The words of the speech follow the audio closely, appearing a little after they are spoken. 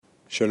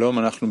שלום,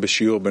 אנחנו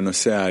בשיעור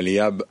בנושא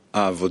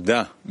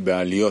העבודה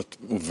בעליות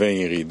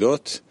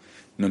ובירידות.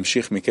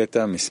 נמשיך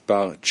מקטע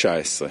מספר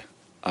 19,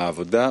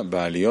 העבודה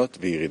בעליות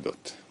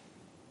וירידות.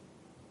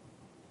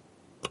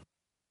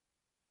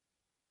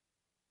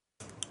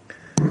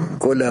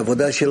 כל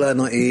העבודה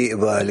שלנו היא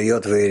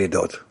בעליות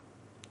וירידות.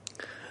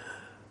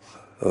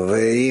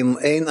 ואם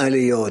אין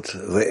עליות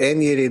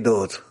ואין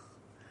ירידות,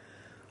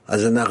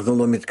 אז אנחנו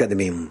לא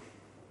מתקדמים.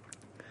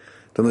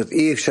 זאת אומרת,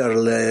 אי אפשר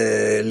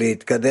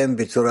להתקדם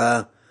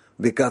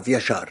בקו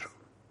ישר,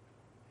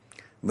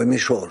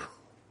 במישור,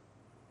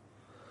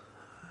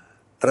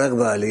 רק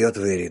בעליות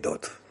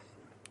וירידות.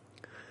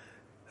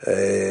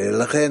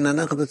 לכן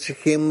אנחנו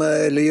צריכים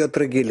להיות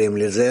רגילים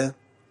לזה,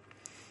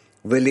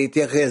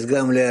 ולהתייחס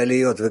גם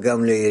לעליות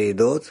וגם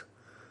לירידות,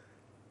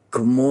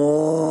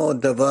 כמו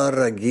דבר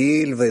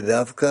רגיל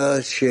ודווקא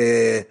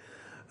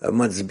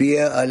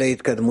שמצביע על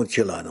ההתקדמות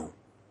שלנו.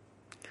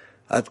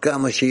 עד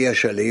כמה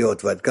שיש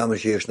עליות ועד כמה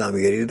שישנם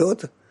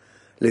ירידות,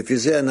 לפי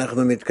זה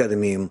אנחנו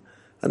מתקדמים.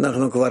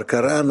 אנחנו כבר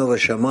קראנו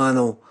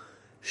ושמענו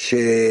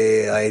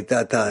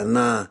שהייתה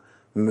טענה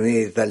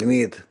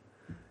מתלמיד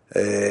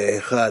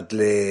אחד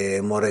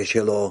למורה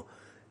שלו,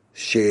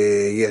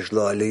 שיש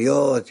לו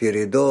עליות,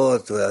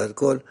 ירידות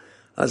והכל.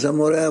 אז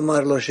המורה אמר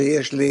לו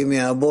שיש לי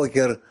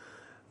מהבוקר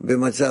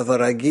במצב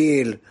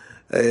הרגיל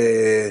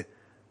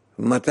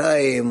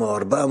 200 או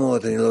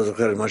 400, אני לא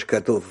זוכר מה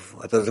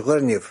שכתוב. אתה זוכר,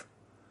 ניב?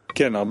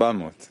 כן,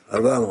 400.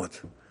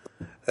 400.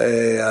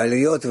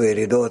 עליות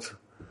וירידות,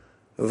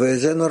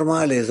 וזה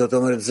נורמלי. זאת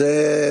אומרת,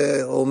 זה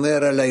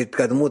אומר על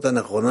ההתקדמות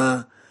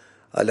הנכונה,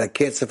 על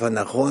הקצב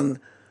הנכון,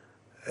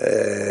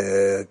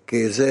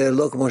 כי זה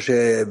לא כמו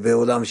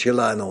שבעולם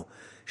שלנו,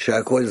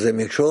 שהכל זה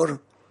מקשור,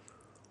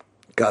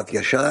 קו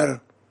ישר,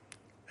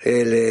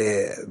 אלא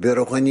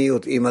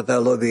ברוחניות, אם אתה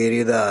לא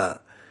בירידה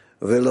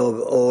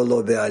או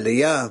לא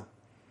בעלייה,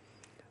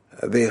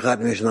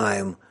 באחד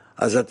משניים,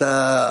 אז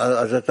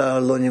אתה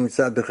לא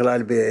נמצא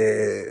בכלל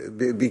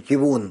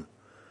בכיוון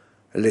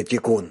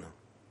לתיקון.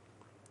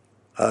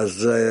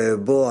 אז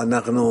בוא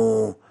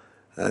אנחנו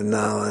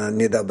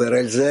נדבר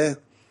על זה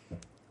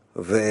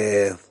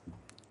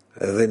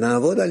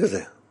ונעבוד על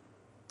זה,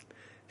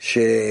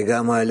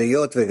 שגם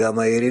העליות וגם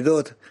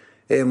הירידות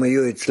הם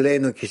יהיו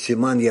אצלנו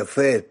כסימן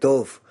יפה,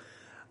 טוב,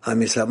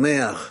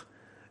 המשמח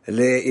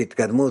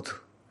להתקדמות,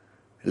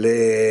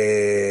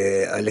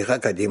 להליכה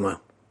קדימה.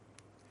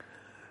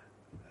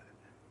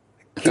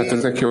 Tehát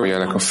ezek jó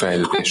jelek a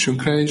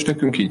fejlődésünkre, és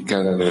nekünk így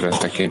kell előre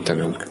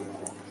tekintenünk.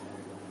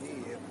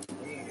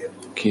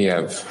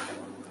 Киев.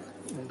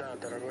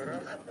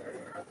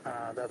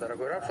 Да,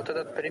 дорогой Раф, вот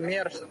этот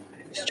пример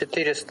с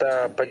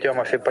 400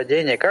 подъемов и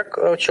падений, как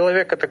у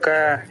человека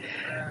такая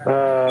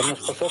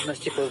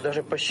способность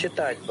даже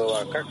посчитать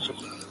была, как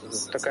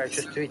такая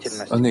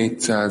чувствительность? A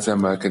 400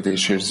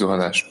 emelkedés és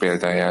zuhanás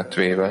példáját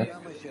véve,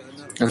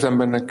 az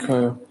embernek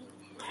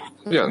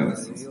hogyan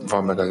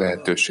van meg a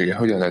lehetősége,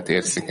 hogyan lehet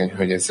érzékeny,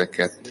 hogy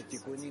ezeket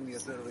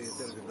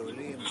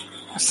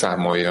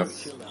számolja.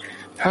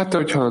 Hát,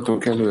 ahogy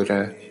haladunk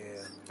előre,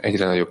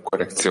 egyre nagyobb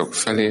korrekciók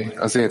felé,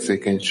 az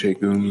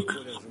érzékenységünk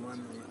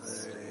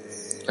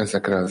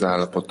ezekre az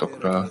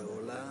állapotokra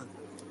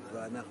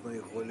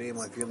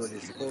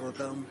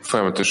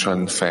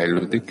folyamatosan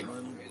fejlődik,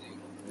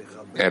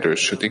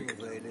 erősödik.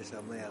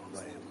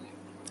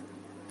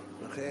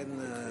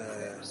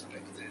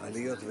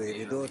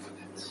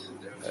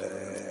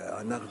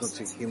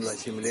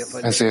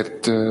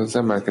 Ezért az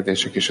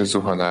emelkedések és a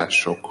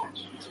zuhanásokra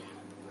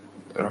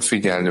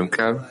figyelnünk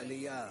kell,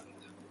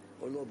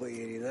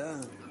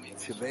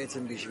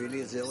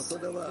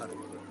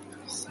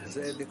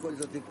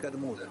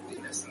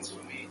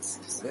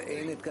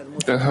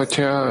 de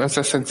hogyha az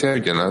eszencia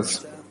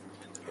ugyanaz,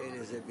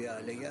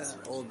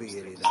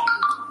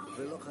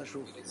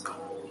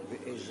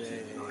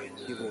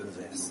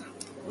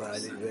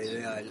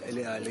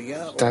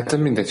 tehát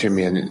mindegy, hogy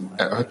milyen,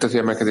 tehát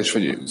emelkedés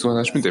vagy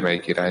zuhanás, mindegy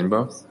melyik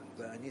irányba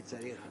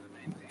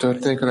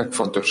történik, a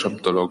legfontosabb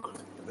dolog.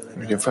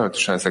 Ugye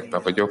folyamatosan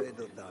ezekben vagyok,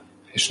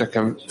 és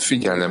nekem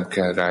figyelnem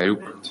kell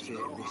rájuk,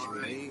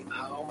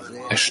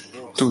 és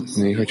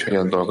tudni, hogy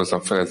hogyan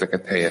dolgozom fel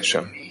ezeket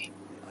helyesen.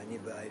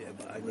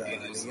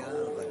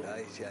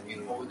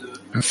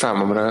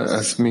 Számomra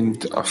ez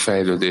mind a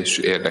fejlődés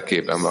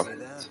érdekében van.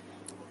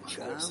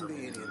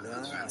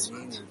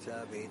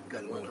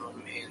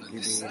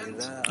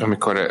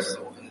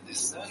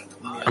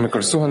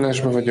 Amikor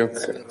zuhanásban vagyok,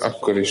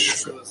 akkor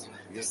is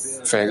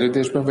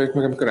fejlődésben vagyok,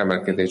 meg amikor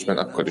emelkedésben,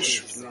 akkor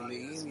is.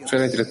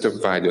 Fel egyre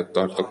több vágyat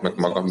tartok meg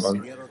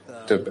magamban,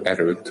 több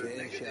erőt.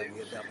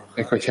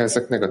 Még hogyha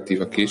ezek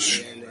negatívak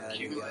is,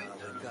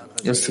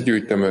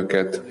 összegyűjtöm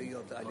őket,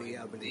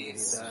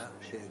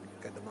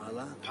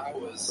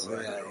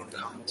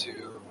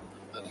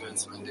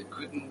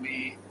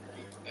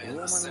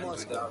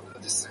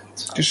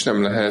 és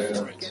nem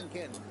lehet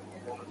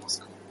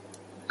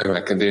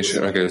emelkedés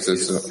megelőző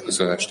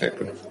zuhanás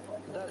nélkül.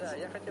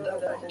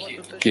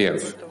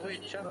 Kiev.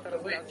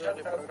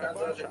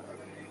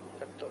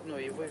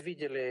 И вы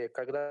видели,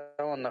 когда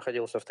он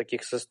находился в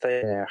таких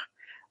состояниях,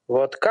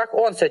 Вот как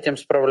он с этим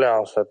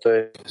sправлялся? То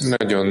есть...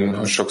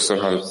 Nagyon sokszor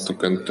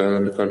hallottuk öntől,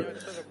 amikor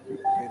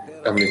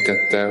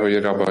említette,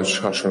 hogy Rabban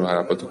hasonló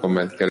állapotokon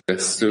ment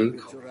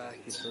keresztül.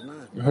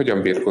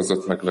 Hogyan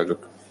birkózott meg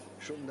velük?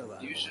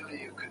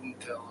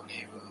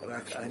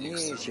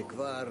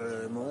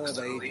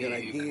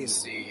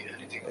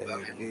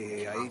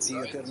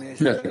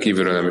 Lehet,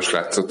 kívülről nem is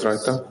látszott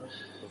rajta.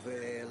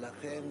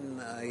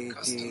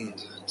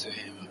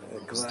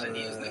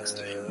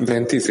 De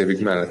én 10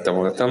 évig mellette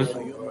voltam.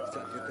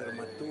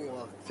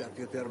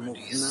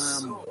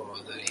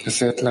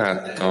 Ezért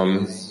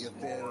láttam,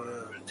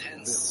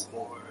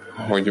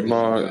 hogy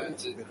ma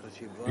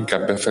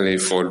inkább befelé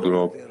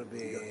forduló.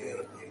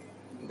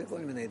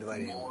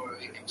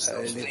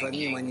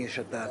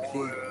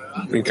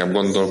 Inkább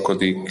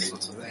gondolkodik.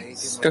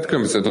 Tehát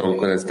különböző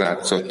dolgokon ez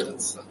látszott.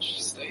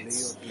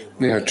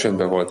 Néha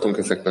csöndben voltunk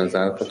ezekben az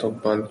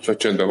állapotokban, vagy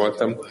csöndben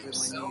voltam,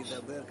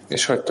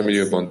 és hagytam, hogy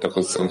ő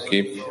bontakozzon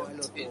ki.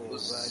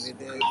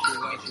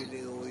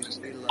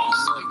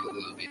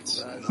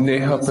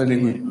 Néha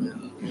pedig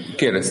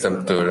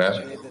kérdeztem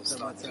tőle,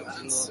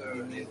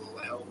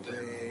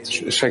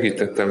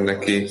 segítettem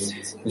neki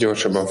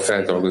gyorsabban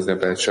feldolgozni a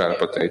belső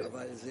állapotait.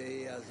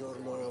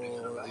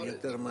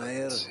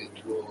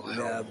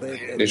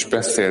 És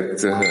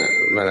beszélt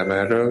velem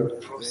erről,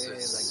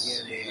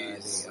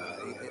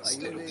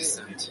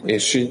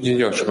 és így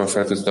gyorsabban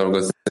fel tudott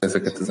dolgozni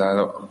ezeket az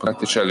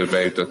állapotokat, és előbb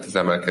jutott az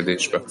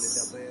emelkedésbe.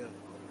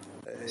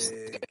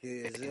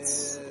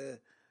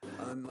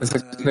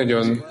 Ezek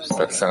nagyon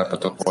komplex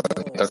állapotok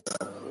voltak.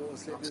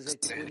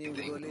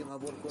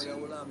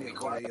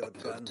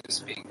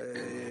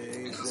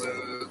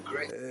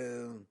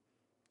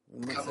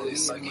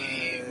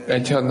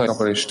 Egy nagy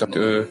kabalista,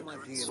 ő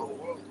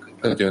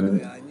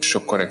nagyon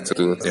sok korrekciót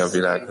tudott adni a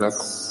világnak.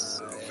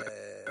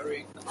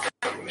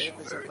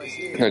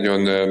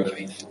 Nagyon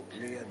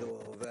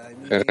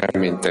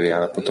reményteli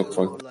állapotok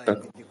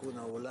voltak.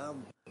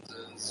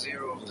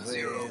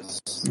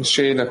 És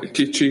én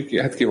kicsi,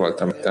 hát ki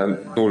voltam,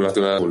 tehát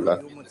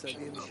 0-0.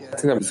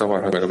 Hát nem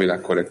zavarhat meg a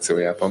világ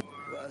korrekciójában.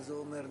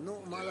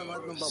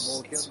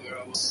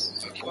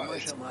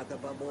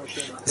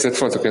 Ezért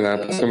voltak olyan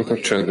állapotok, amikor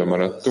csöndben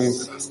maradtunk.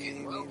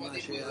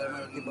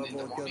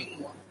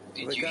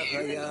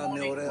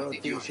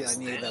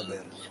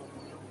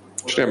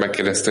 És én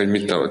megkérdezte, hogy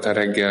mit tanultál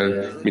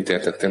reggel, mit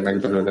értettél meg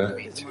belőle,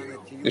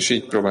 és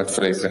így próbált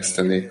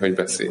felébreszteni, hogy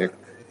beszéljek.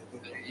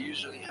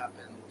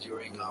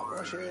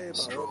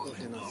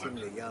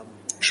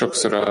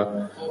 Sokszor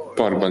a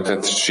parkban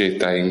tett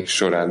sétáink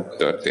során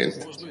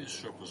történt.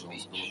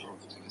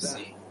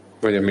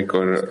 Vagy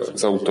amikor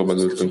az autóban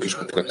ültünk és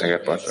mentünk a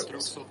tengerpartra.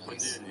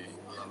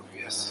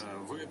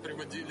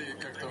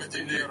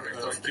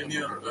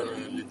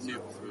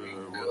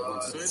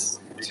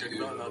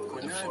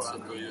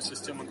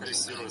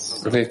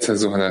 A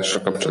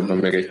létszerzuhanásra kapcsolatban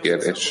még egy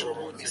kérdés.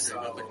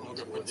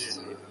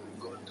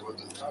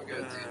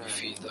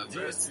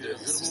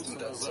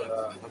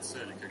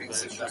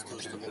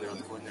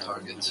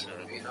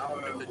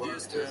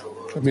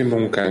 A mi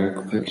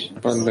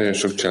munkánkban nagyon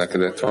sok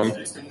cselekedet van.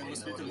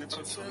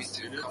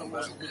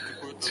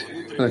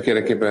 Annak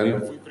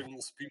érdekében,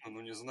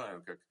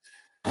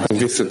 hogy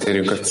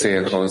visszatérjünk a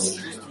célhoz.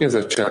 Mi ez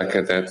a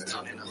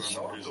cselekedet?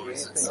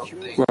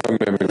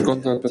 Valami, amit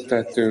gondolatba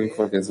tettünk,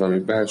 vagy ez valami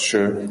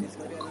belső?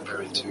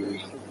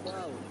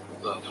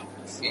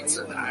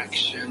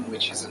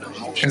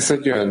 Ez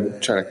egy olyan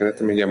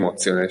cselekedet, ami egy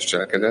emocionális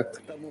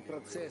cselekedet,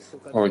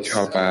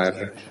 hogyha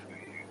bár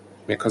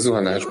még ha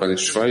zuhanásban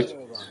is vagy,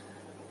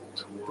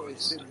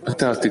 a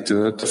te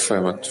attitűdöd a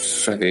folyamat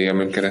felé,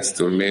 amin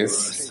keresztül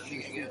mész,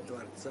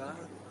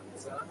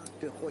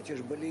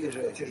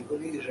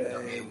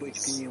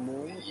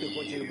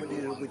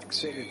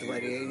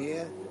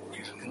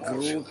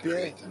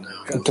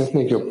 tehát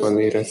még jobban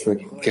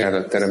érezni kell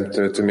a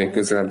teremtőt, hogy még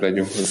közelebb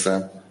legyünk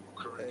hozzá.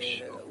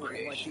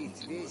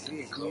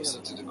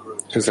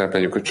 Közelebb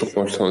legyünk a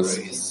csoporthoz.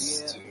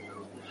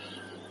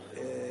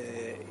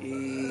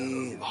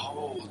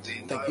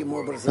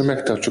 Hogy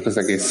megtartsuk az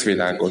egész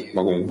világot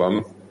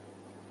magunkban.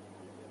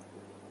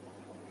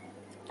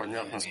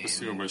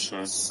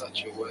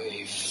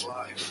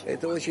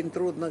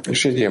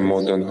 És egy ilyen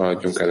módon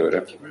haladjunk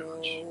előre.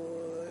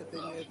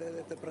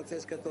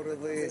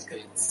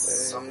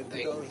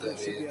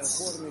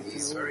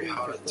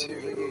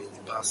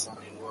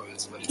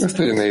 Ezt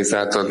nagyon nehéz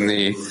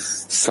átadni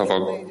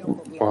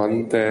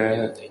szavakban,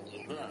 de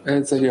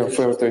ez egy olyan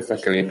folyamat, amit meg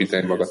kell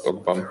építeni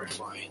magatokban.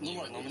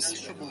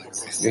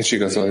 És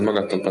igazolni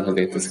magatokban, hogy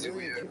létezik.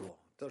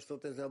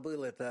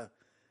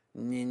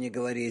 Не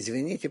говори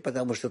извините,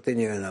 потому что ты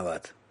не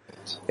виноват.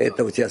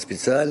 Это у тебя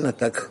специально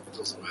так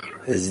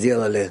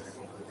сделали,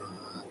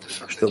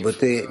 чтобы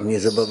ты не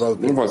забывал.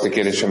 Volt egy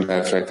kérdésem,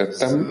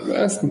 elfelejtettem.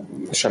 Ezt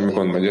semmi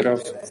gond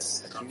magyarul.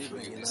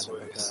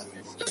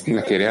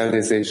 Ne kérj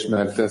elnézést,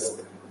 mert ezt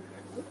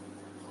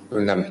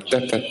nem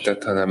te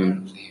tetted,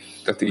 hanem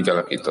tehát így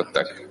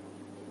alakították.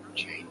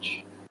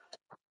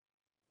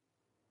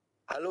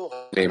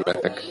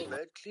 Németek.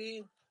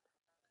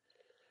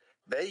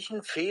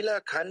 welchen Fehler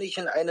kann ich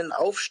in einen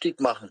Aufstieg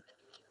machen?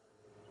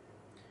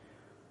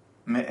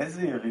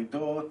 מאיזה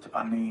ירידות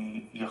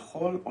אני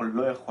יכול או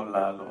לא יכול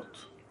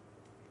לעלות?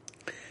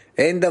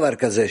 אין דבר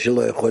כזה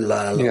שלא יכול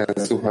לעלות. Ilyen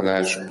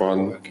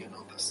zuhanásban,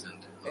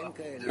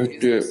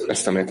 hogy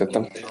ezt nem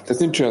értettem. Tehát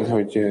nincs olyan,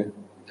 hogy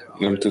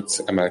nem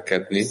tudsz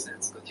emelkedni.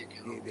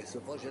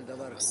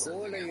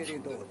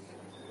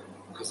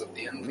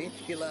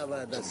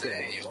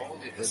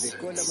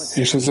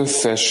 És az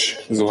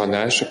összes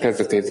zuhanás a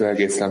kezdetétől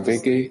egészen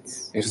végéig,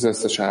 és az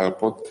összes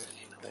állapot,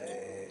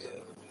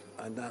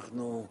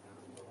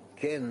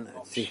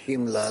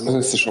 az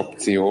összes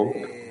opció,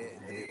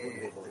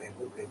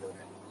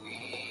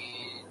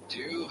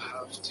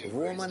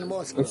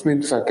 azt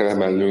mind fel kell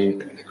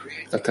emelnünk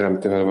a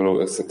teremtővel való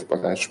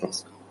összetapadásba.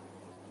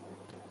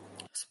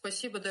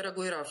 Спасибо,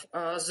 дорогой Раф.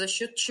 А за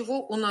счет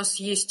чего у нас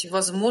есть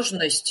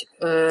возможность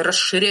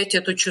расширять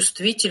эту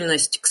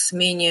чувствительность к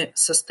смене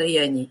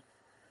состояний?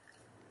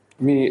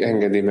 Mi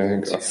engedi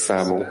meg a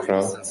számunkra,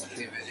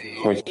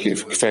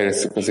 hogy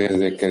fejlesztjük az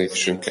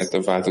érzékelésünket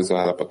a változó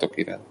állapotok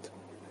iránt?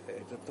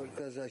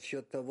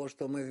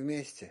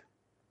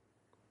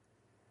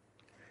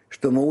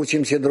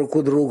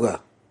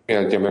 Mi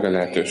adja meg a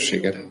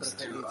lehetőséget?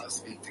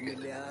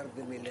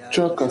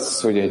 Csak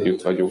az, hogy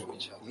együtt vagyunk,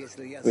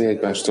 hogy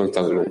egymástól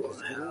tanulunk.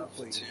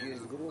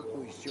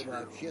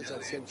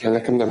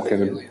 Nekem nem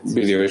kell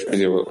billió és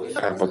billió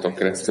állapoton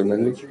keresztül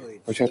menni.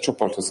 Hogyha a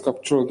csoporthoz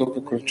kapcsolódok,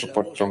 akkor a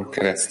csoporton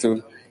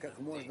keresztül,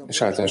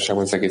 és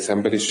általánosságban az egész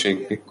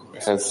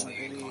emberiséghez,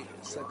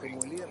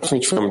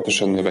 hogy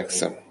folyamatosan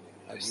növekszem.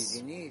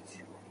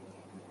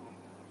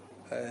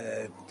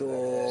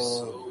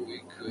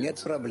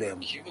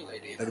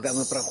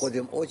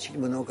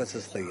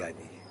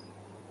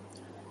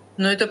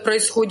 Но это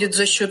происходит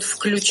за счет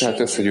включения. Tehát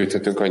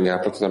összegyűjthetünk annyi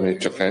állapotot, amely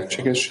csak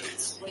lehetséges,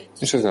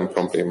 és ez nem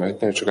probléma, hogy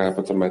nagyon csak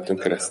állapoton mehetünk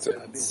keresztül.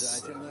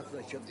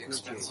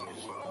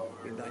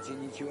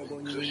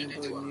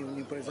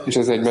 És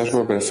ez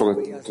egymásból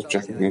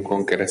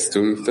belefogadottságunkon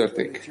keresztül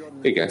történik?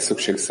 Igen,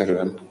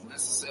 szükségszerűen.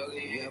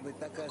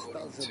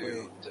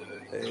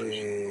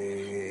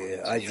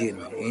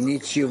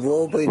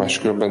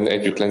 Máskülönben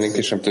együtt lennénk,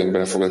 és nem tudunk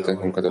belefogadni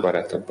magunkat a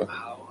barátokba.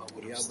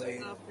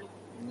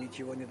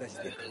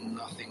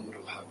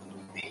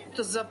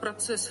 Это за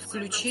процесс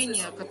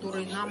включения,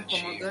 который нам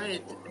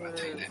помогает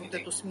вот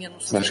эту смену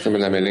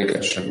Máskülönben nem érnénk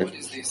el semmit.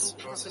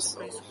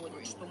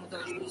 что мы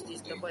должны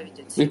здесь добавить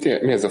от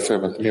Mi ez a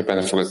folyamat? Mi a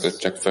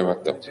belefogadottság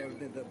folyamata?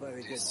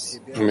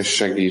 Ami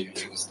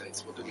segít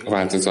a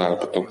változó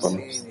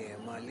állapotokban.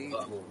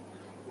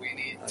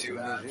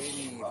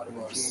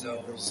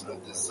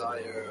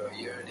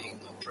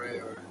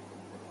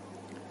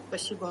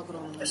 Спасибо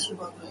огромное.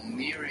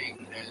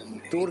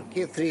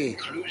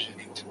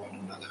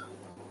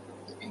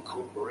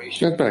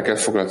 Mert bele kell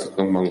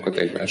foglaltatnunk magunkat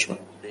egymásba.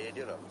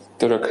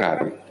 Török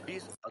 3.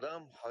 Biz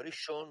Adam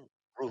Harishon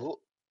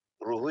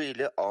ruhu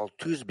ile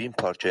 600 bin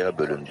parçaya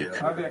bölündük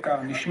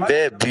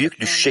ve büyük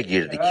düşüşe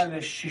girdik.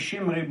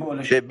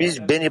 Ve biz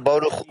Beni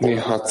Baruch Mi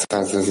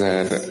 600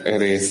 000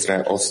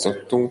 részre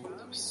osztottunk,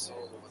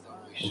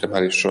 de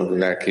már is sor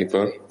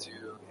lelkéből,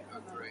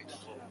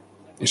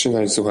 és egy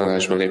nagy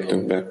zuhanásba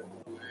léptünk be.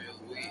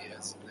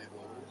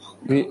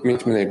 Mi,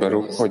 mint Bnei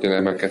Baruch, hogyan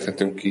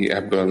emelkedhetünk ki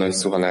ebből a nagy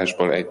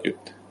zuhanásból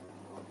együtt?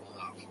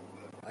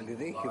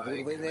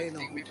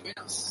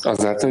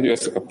 Azáltal, hogy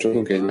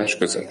összekapcsolunk egymás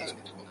között.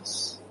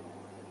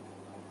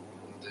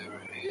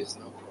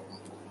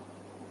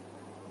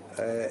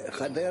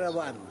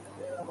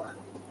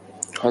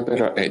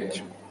 Hadera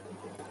 1.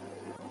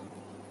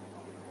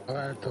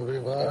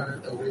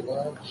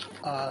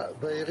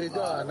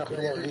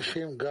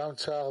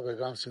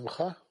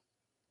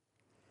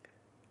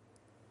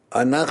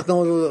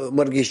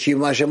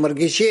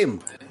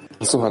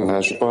 A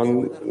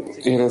zuhanásban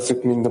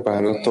érezzük mind a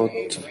bánatot,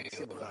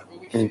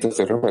 mint az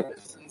örömet.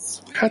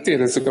 Hát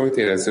érezzük, amit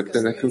érezzük,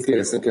 de nekünk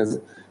érezzük, ez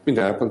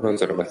minden állapotban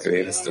az örömet kell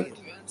éreznünk.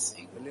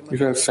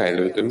 Mivel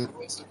fejlődünk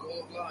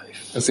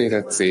az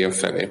élet célja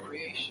felé,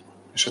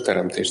 és a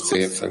teremtés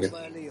célja felé.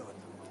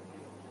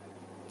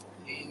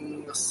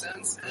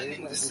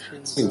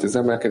 Mint az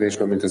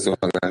emelkedésben, mint a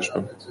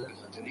zuhanásban.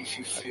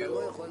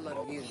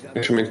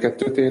 És ha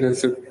mindkettőt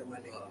érezzük,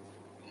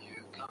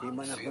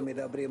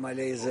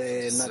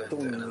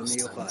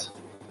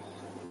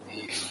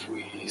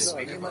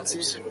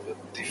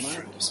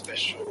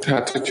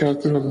 tehát, hogyha a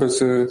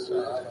különböző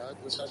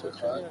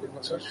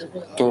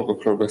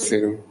dolgokról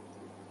beszélünk,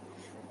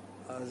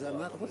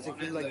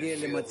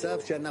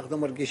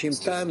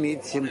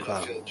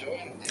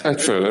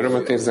 egyfelől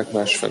örömet érzek,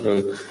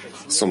 másfelől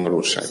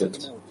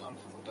szomorúságot,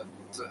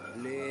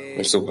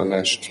 és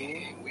zuhanást.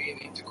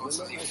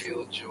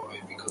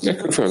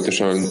 Nekünk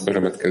folyamatosan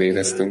örömet kell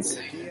éreznünk,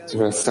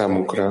 mivel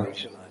számunkra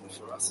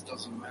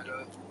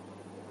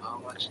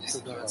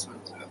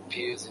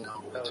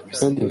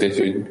nem mindegy,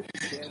 hogy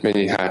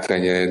mennyi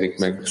hátrány jelenik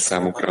meg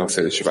számunkra a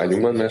megszerzési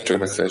vágyunkban, mert csak a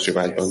megszerzési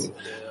vágyban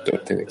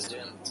történik.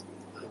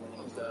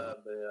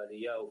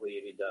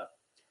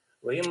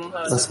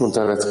 Azt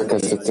mondta a lecke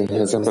kezdetén, hogy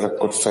az ember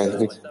akkor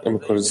fejlődik,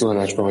 amikor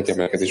zuhanásban vagy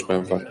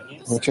emelkedésben van.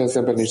 Hogyha az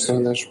ember nincs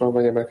zuhanásban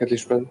vagy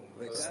emelkedésben,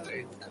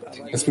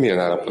 ez milyen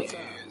állapot?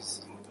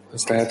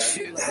 Ez lehet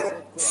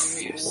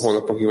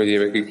hónapokig vagy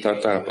évekig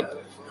tart állapot?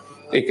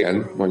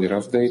 Igen, mondja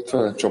Rav, de itt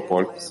van a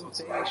csoport.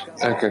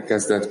 El kell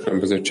kezdened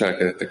különböző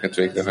cselekedeteket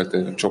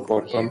végrehajtani a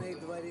csoportban.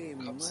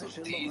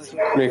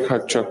 Még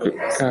ha csak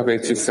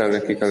kávét viszel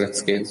nekik a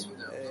leckén,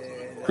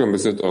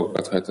 különböző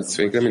dolgokat hajtatsz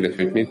végre, mindegy,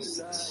 hogy mit.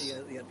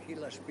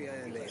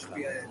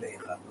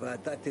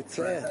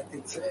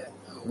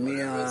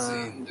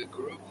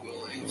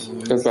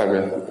 Ez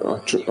bármi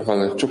van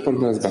a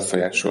csoportban, ez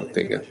befolyásol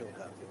téged.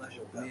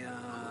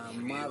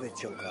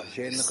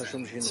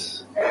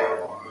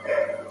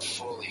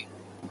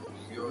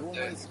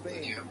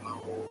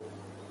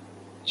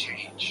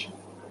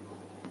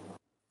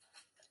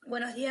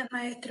 Buenos días,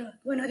 maestro.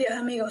 Buenos días,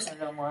 amigos.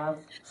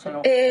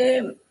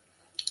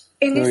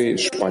 Női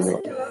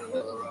spanyol.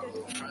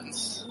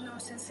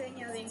 Nos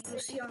enseña de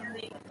inclusión.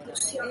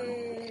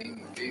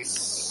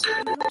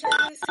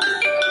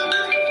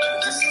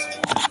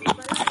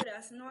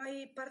 Palabras, no hay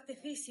parte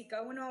física.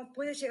 Uno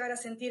puede llegar a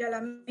sentir al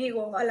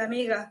amigo, a la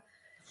amiga.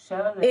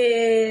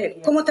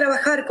 ¿Cómo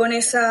trabajar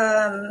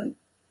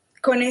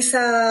con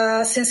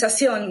esa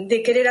sensación de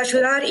querer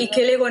ayudar y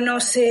que el ego no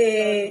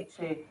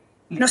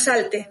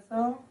salte?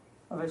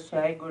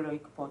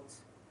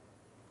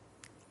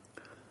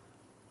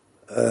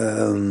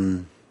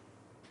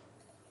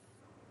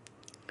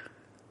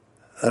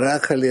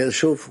 רק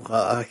שוב,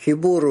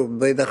 החיבור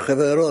בין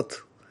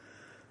החברות,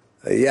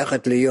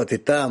 יחד להיות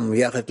איתם,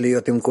 יחד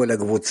להיות עם כל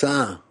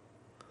הקבוצה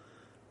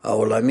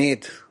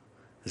העולמית,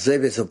 זה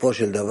בסופו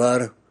של דבר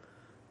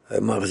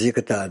מחזיק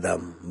את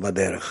האדם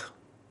בדרך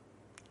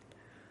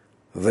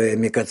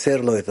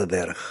ומקצר לו את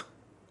הדרך.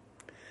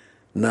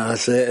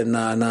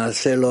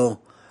 נעשה לו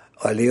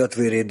עליות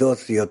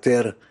וירידות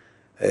יותר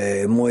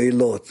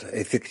מועילות,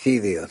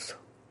 אפקטיביות.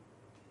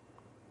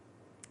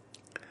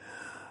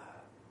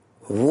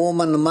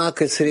 וומן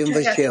מק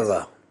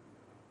 27.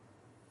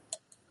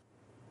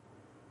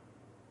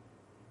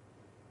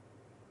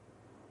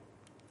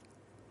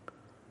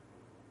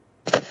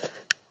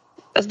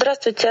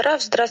 Здравствуйте,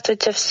 Рав,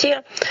 здравствуйте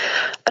все.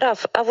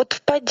 Рав, а вот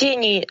в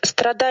падении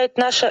страдает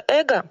наше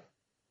эго?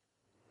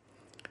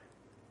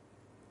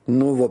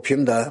 Ну, в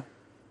общем, да.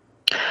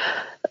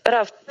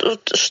 Рав,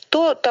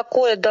 что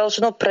такое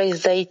должно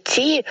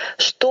произойти,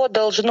 что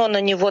должно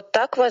на него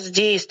так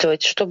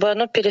воздействовать, чтобы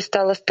оно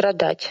перестало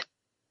страдать?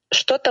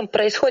 Что там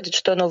происходит,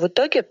 что оно в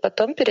итоге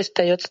потом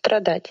перестает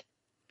страдать?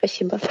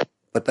 Спасибо.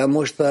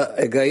 Потому что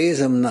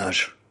эгоизм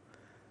наш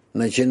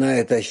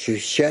начинает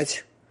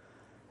ощущать,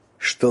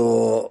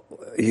 что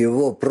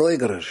его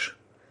проигрыш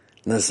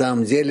на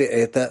самом деле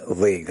это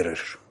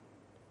выигрыш.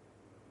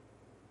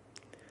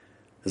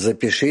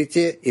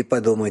 Запишите и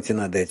подумайте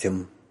над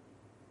этим.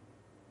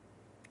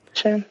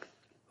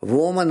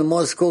 Woman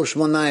Moscow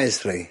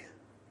 18.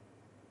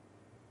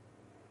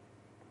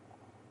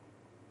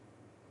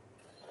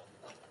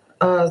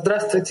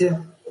 Здравствуйте,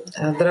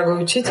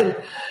 дорогой учитель.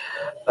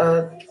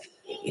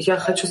 Я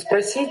хочу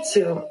спросить,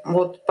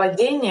 вот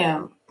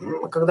падение,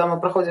 когда мы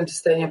проходим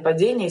состояние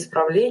падения,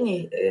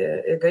 исправлений,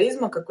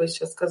 эгоизма, как вы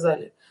сейчас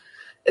сказали,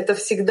 это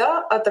всегда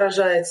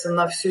отражается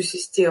на всю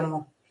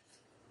систему?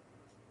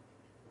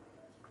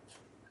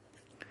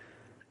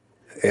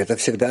 Это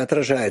всегда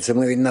отражается.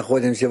 Мы ведь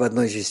находимся в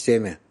одной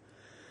системе.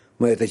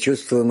 Мы это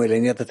чувствуем или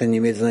нет, это не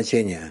имеет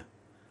значения.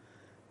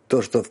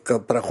 То, что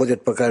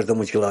проходит по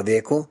каждому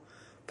человеку,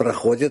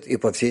 проходит и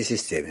по всей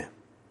системе.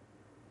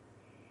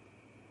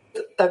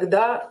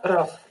 Тогда,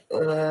 Рав,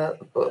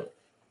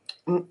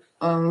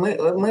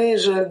 мы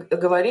же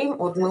говорим,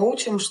 вот мы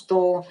учим,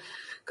 что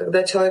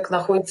когда человек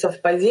находится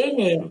в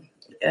падении,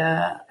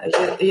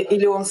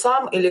 или он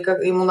сам, или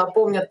как ему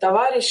напомнят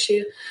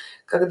товарищи,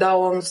 когда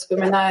он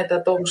вспоминает о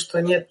том,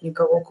 что нет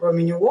никого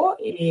кроме него,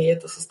 и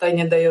это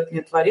состояние дает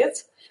мне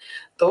Творец,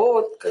 то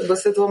вот как бы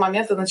с этого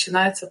момента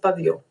начинается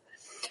подъем.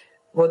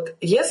 Вот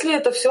если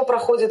это все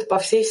проходит по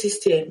всей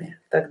системе,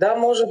 тогда,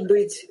 может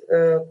быть,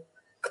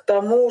 к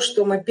тому,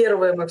 что мы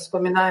первое мы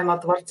вспоминаем о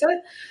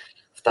Творце,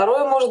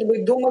 второе, может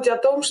быть, думать о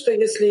том, что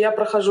если я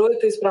прохожу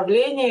это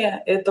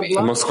исправление, это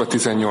благо. Москва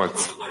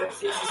 18.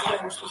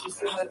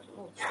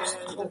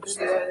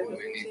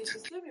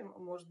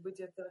 Может быть,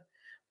 это...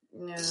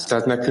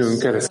 Tehát nekünk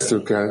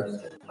keresztül kell,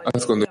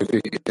 azt gondoljuk,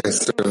 hogy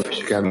keresztül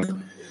kell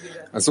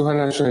a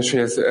zuhanáson, és hogy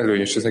ez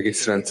előnyös az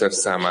egész rendszer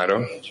számára.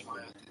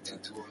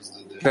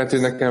 Tehát, hogy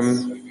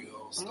nekem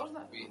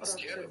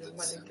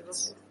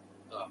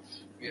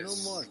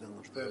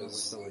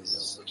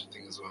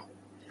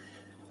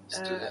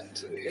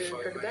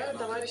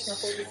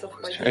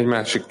egy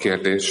másik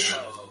kérdés.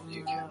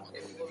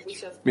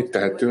 Mit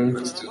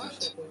tehetünk,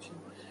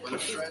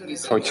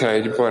 hogyha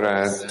egy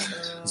barát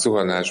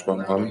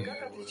zuhanásban van?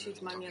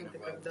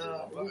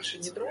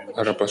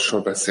 A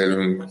rapasról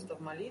beszélünk.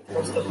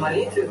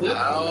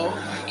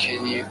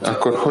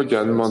 Akkor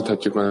hogyan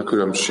mondhatjuk meg a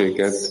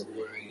különbséget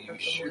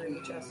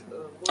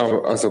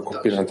azok a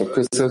pillanatok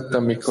között,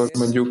 amikor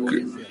mondjuk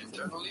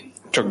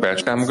csak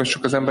belső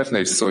támogassuk az embert, ne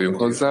is szóljunk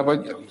hozzá,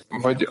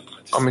 vagy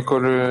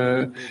amikor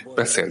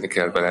beszélni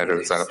kell vele erről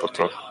az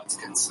állapotról.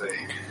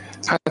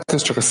 Hát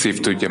ez csak a szív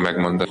tudja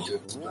megmondani.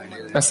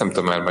 Ezt nem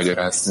tudom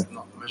elmagyarázni.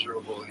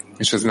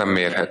 És ez nem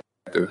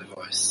mérhető.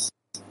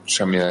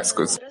 Semmilyen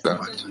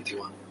eszközzel.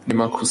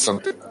 Mag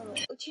 22.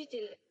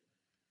 Учитель,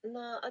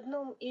 на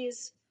одном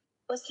из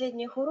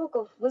последних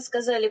уроков вы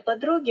сказали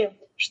подруге,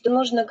 что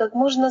нужно как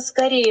можно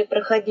скорее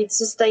проходить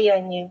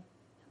состояние.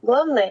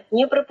 Главное —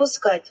 не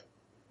пропускать.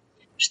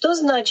 Что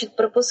значит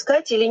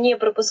пропускать или не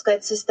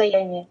пропускать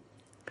состояние?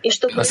 И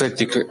чтобы... Az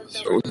egyik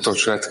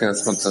utolsó leckén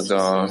azt mondtad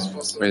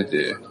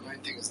vagy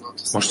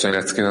mostani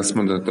leckén azt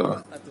mondod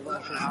a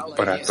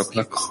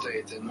barátoknak,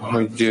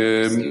 hogy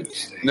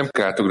nem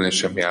kell átugrani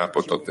semmi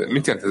állapotot.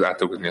 Mit jelent ez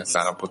átugrani az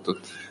állapotot?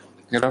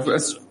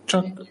 Ez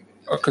csak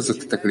a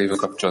közöttetek lévő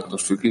kapcsolattól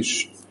függ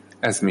is.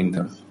 Ez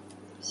minden.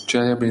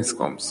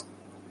 Челябинск-Омск.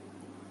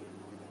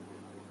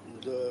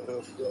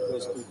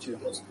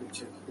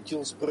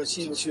 Хотел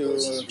спросить,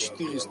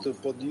 400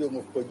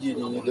 подъемов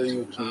падений не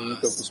дают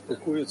никак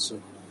успокоиться.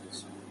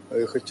 А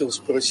я хотел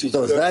спросить,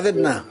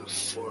 завидно?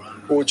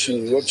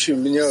 Очень. Вообще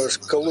меня аж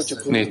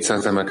колотит.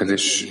 400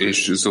 emelkedés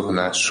és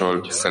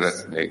zuhanásról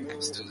szeretnék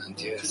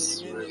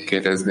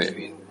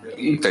kérdezni.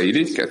 Te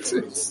irigykedsz?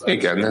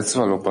 Igen, ez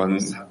valóban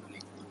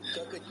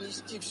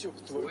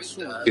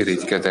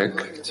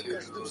irigykedek.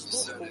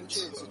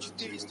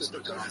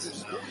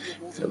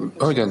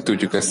 Hogyan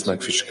tudjuk ezt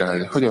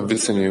megvizsgálni? Hogyan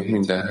viszonyuljuk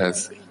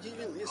mindenhez,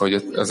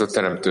 hogy ez a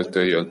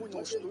teremtőtől jön?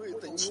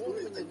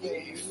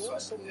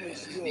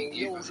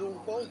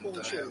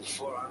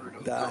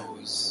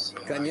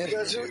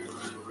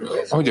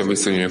 Hogyan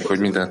viszonyuljuk, hogy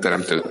minden a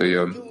teremtőtől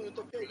jön?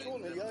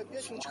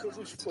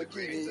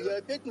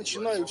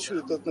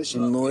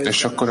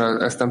 És akkor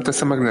ezt nem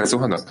teszem meg, ne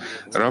zuhanak?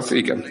 Rav,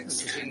 igen.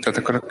 Tehát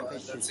akkor...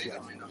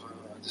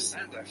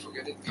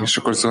 És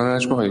akkor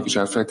zuhanásban vagyok, és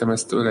elfelejtem,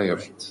 ezt tőle jön?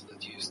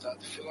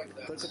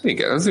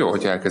 Igen, az jó,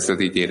 hogy elkezded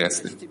így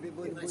érezni.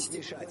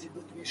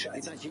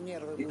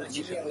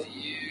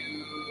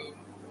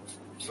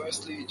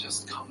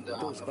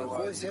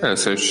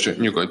 Először is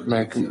nyugodj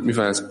meg,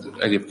 mivel ez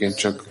egyébként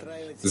csak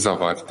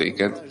zavar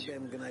téged.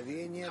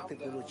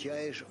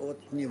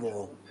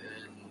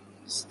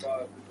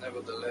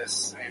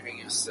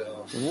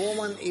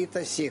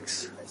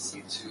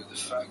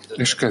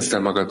 És kezd el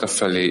magad a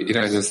felé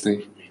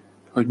irányozni,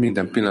 hogy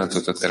minden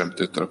pillanatot a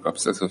teremtőtől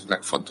kapsz, ez a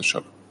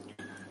legfontosabb.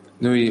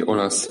 Női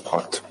olasz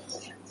 6.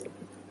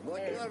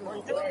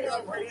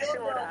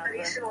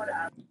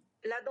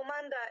 La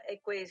domanda è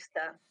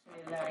questa.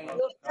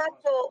 Lo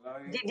stato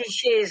di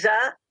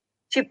discesa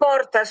ci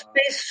porta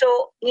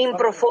spesso in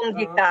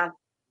profondità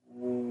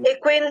e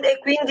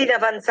quindi in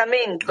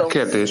avanzamento. A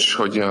kérdés,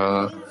 hogy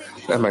a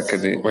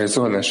emelkedés, vagy a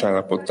zuhanás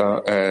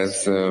állapota,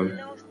 ez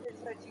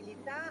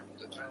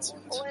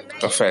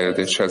a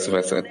fejlődéshez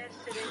vezet.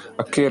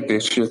 A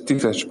kérdés, hogy a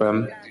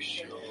 10-esben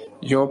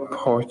jobb,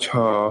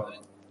 hogyha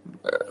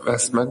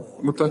ezt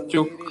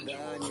megmutatjuk,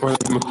 vagy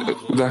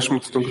tudást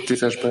mutatunk a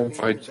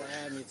 10-esben,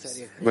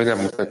 vagy nem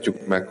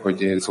mutatjuk meg,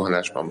 hogy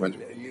zuhanásban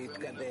vagyunk.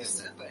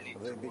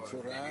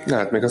 Na,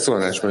 hát még a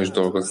zuhanásban is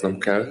dolgoznom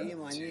kell.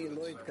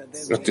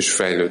 Ott is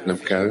fejlődnöm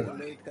kell.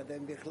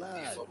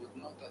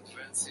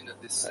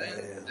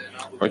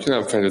 Hogyha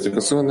nem fejlődök a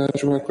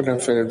zuhanásban, akkor nem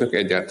fejlődök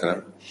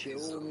egyáltalán.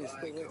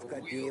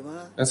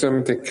 Ez olyan,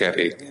 mint egy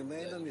kerék.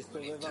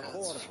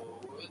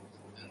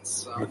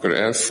 Amikor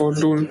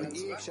elfordul,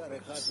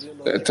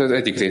 tehát az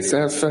egyik rész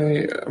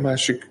elfelé, a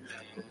másik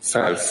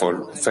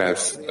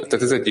tehát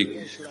az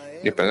egyik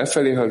éppen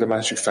lefelé hal, de a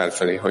másik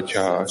felfelé,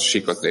 hogyha a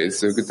síkot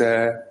nézzük,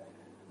 de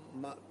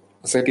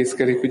az egész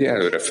kerék ugye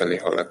előrefelé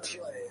halad.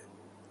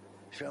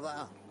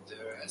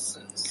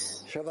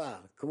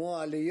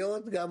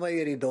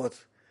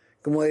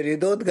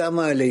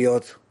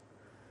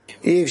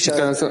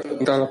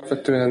 De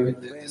alapvetően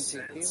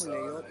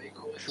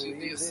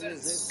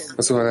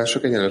a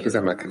zuhanások egyenlők az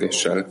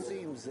emelkedéssel.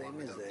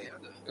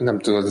 Nem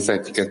tudod az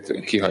egyiket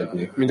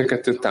kihagyni. Mind a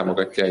kettőt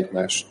támogatja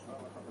egymást.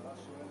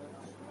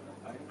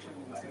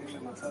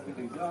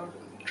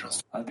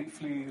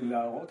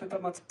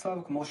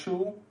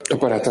 A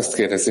barát azt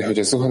kérdezi, hogy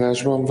a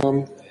zuhanásban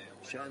van,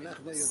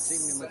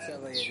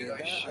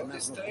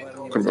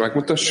 akkor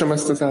megmutassam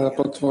ezt az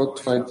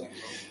állapotot, vagy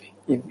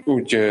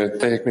úgy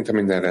tegyek, mintha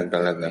minden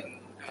rendben lenne.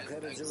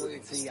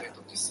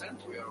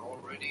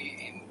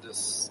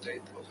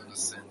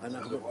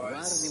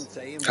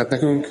 Hát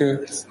nekünk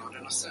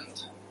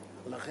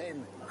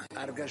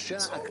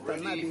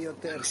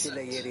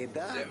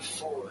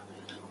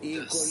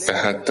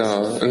tehát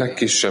a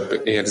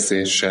legkisebb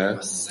érzése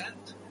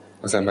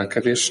az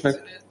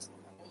emelkedésnek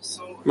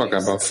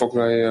magában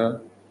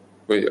foglalja,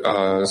 vagy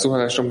a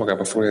zuhanásnak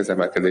magában foglalja az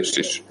emelkedést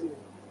is.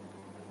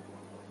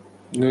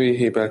 Női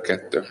Héber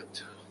 2.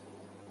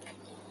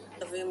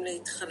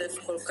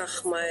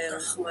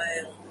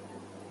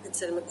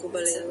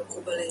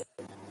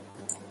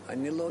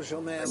 אני לא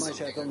שומע מה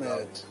שאת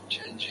אומרת.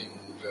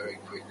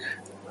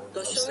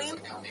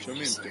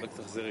 שומעים, רק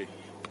תחזרי.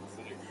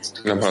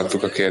 Nem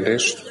hallottuk a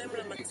kérdést.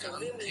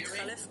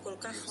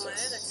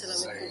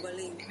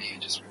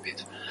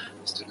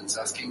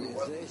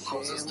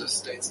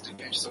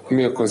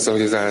 Mi okozza,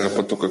 hogy az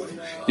állapotok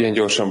ilyen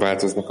gyorsan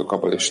változnak a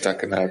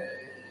kabalistáknál?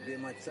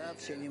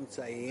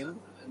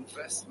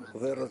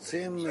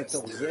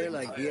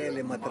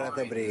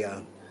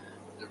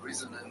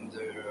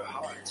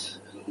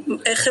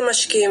 איך הם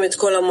משקיעים את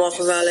כל המוח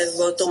והלב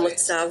באותו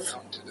מצב?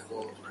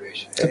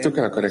 Tehát ők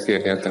el akarják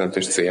érni a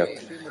teremtés célját.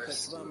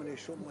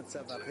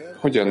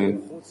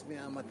 Hogyan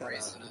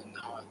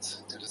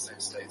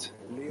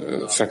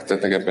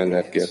fektetnek ebben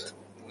energiát?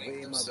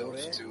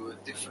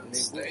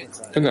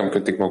 Nem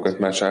kötik magukat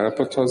más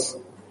állapothoz,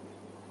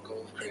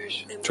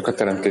 csak a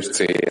teremtés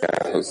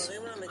céljához.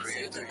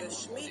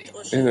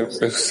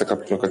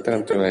 Összekapcsolnak a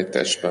teremtővel egy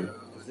testben.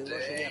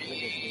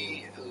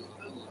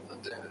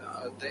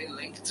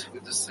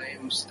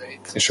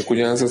 És akkor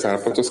ugyanaz az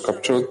állapothoz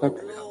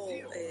kapcsolódnak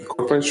a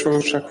korporális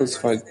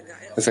valósághoz, vagy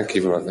ezen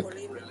kívül vannak?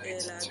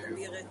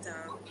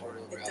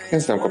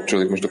 Ez nem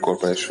kapcsolódik most a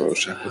korporális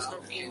valósághoz.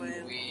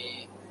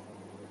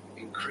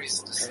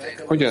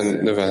 Hogyan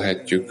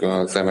növelhetjük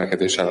az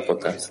emelkedés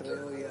állapotát?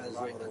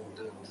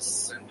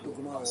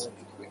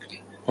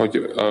 Hogy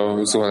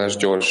a zuhanás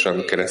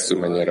gyorsan keresztül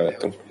menjen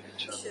rajtunk.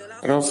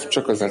 Rav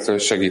csak azáltal,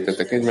 hogy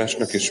segítetek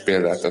egymásnak és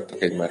példát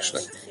adtak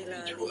egymásnak.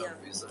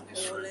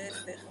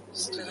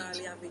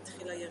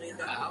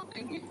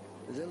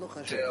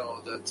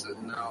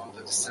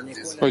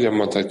 Hogyan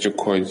mondhatjuk,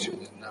 hogy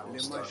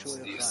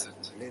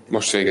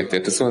most véget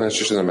ért a zuhanás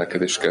és az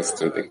emelkedés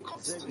kezdődik?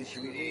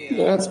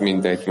 Ez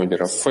mindegy, mondja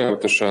Rav.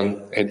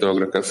 Folyamatosan egy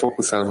dologra kell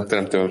fókuszálnom, a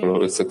teremtővel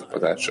való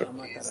összetapadásra.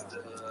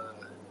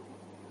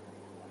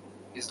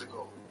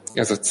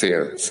 Ez a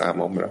cél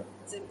számomra.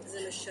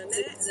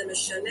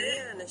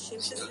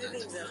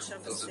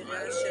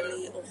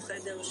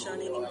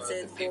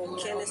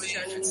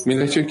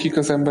 Mindegy, hogy kik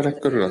az emberek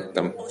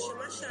körülöttem?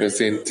 Az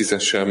én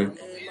tízesem,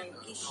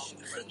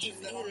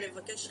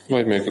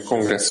 vagy még a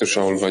kongresszus,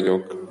 ahol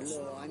vagyok.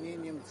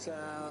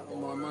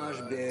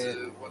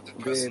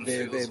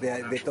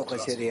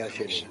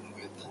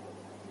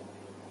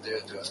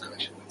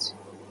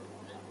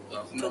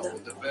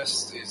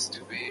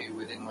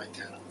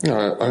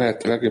 Ja, a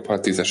lehető legjobb, ha a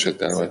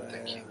tízeseddel vagy.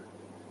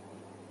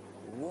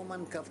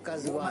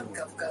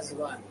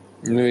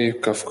 Női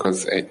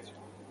Kafkaz 1.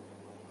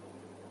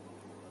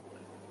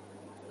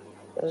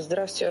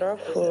 Здравствуйте,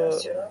 Раф.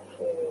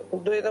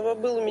 До этого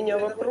был у меня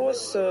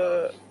вопрос.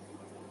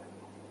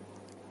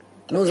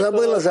 Ну,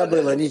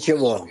 забыла,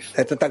 ничего.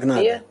 Это так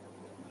надо.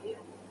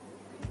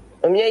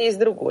 У меня есть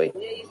другой.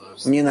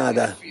 Не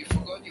надо.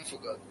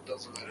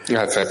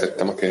 Hát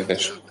feltettem a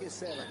kérdést.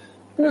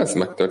 Ez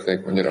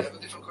megtörténik, mondja Rav.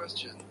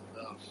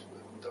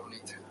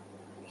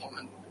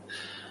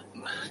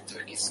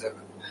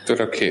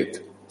 Török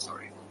 7.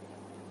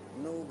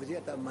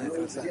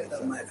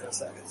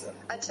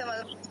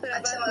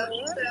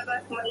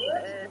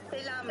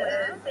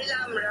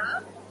 Selam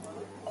Rab.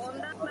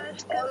 Ondan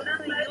başkası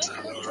yok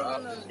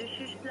mu?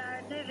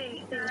 Düşüşlerde ve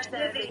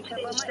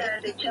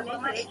yükselişlerde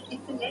çabama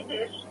etkisi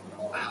nedir?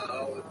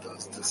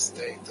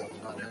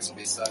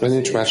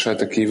 Nincs más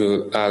rajta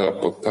kívül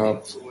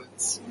állapota.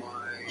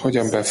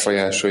 Hogyan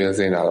befolyásolja az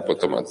én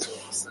állapotomat?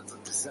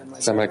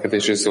 Az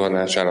emelkedés és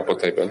zuhanás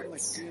állapotaiban.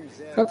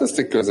 Hát ezt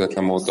egy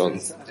közvetlen módon.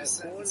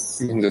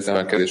 Mind az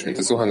emelkedés, mint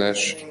a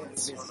zuhanás.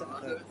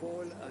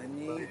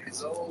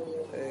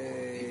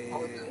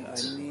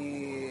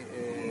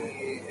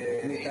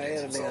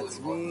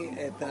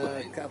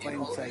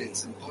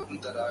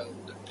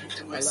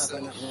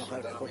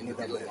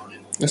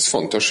 Ez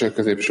fontos, hogy a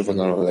középső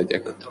vonalon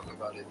legyek.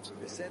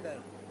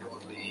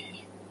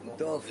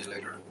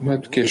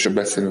 Majd később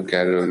beszélünk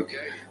erről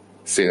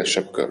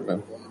szélesebb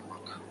körben.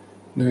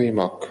 Női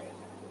mag.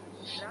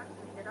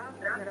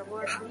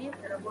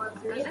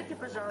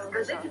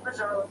 Скажите,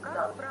 пожалуйста,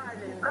 как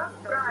правильно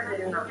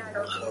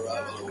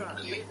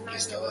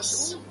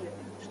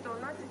что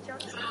она сейчас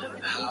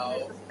проходит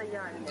трудное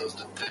состояние?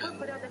 Какой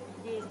порядок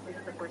действий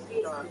в такой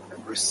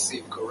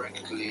ситуации?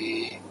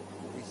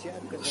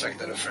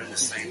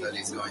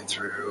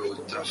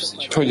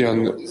 Hogyan,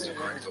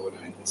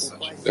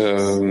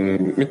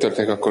 mi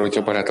történik akkor,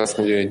 hogyha a barát azt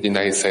mondja, hogy egy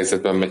nehéz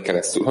helyzetben megy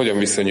keresztül? Hogyan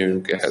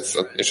viszonyuljunk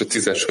ehhez? És a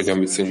tízes hogyan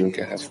viszonyuljunk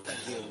ehhez?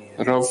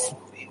 Rav,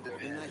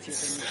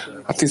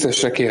 a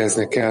tízesre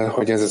érezni kell,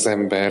 hogy ez az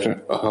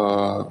ember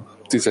a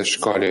tízes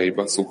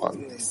karjaiba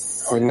zuhan.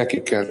 Hogy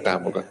neki kell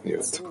támogatni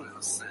őt.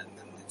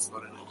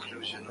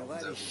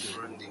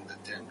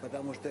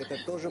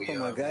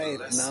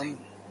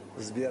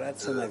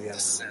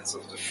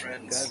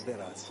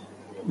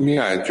 Mi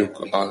áldjuk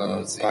a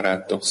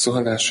barátok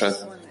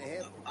zuhanását,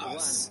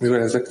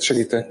 mivel ezek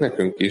segítenek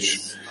nekünk is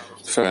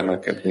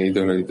felemelkedni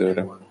időről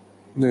időre.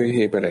 Női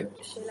Héber 1.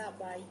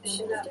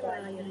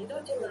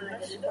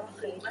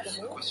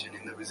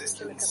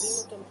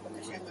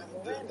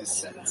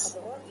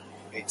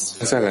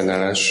 Az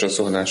ellenállás a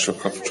zuhanással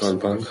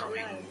kapcsolatban.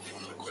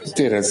 Itt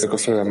érezzük a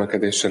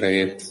felemelkedés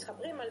erejét.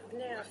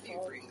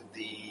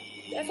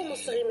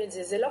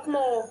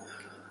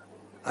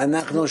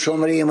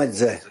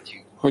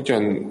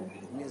 Hogyan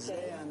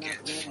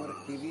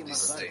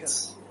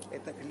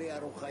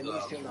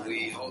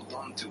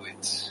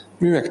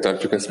mi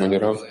megtartjuk ezt,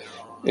 magyarul,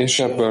 és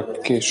ebből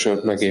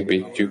később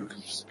megépítjük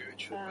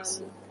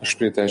a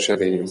spirituális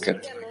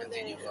erényünket.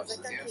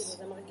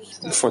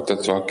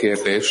 Folytatva a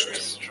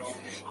kérdést,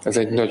 ez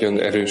egy nagyon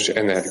erős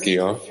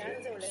energia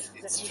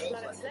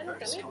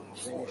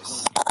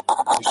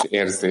és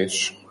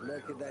érzés.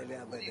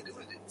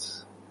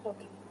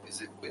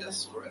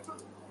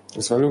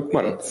 Ez velünk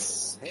marad?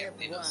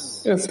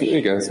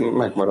 Igen, ez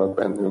megmarad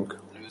bennünk.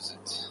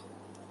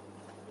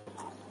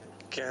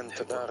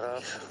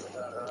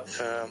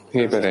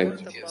 Héber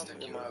 1.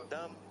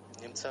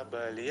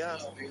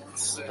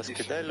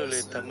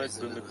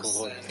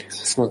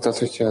 Azt mondtad,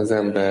 hogyha az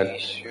ember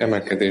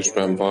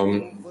emelkedésben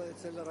van,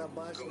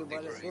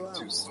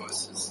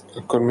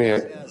 akkor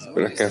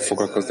miért kell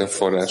foglalkozni a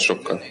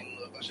forrásokkal?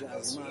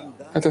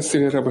 Hát ezt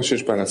írja Rabos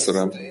és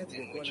Balasuram.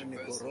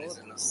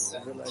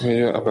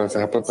 Hogy abban az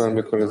állapotban,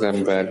 amikor az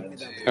ember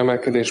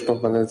emelkedésben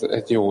van, ez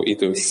egy jó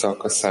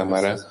időszak a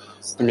számára,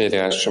 hogy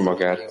mérje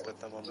magát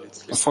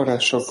a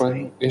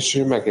forrásokban,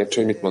 és megértse,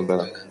 hogy mit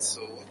mondanak.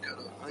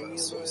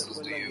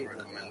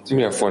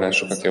 Milyen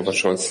forrásokat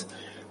javasolsz,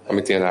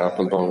 amit ilyen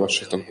állapotban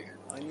olvashatunk?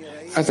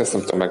 Hát ezt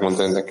nem tudom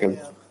megmondani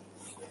neked.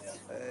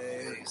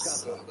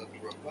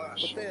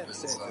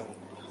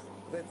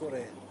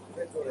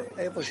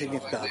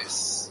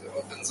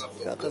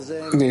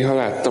 Néha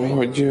láttam,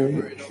 hogy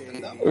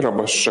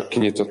Rabassa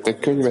kinyitott egy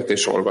könyvet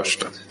és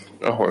olvasta.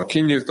 Ahol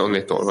kinyílt,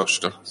 onnét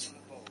olvasta.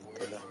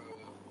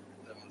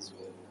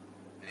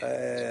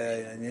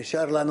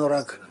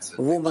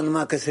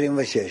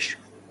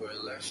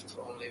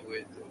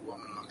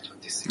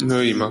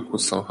 Női mag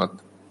 26.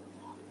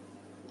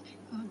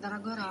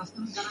 Дорогой Раф,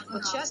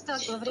 вот часто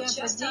во время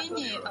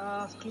падений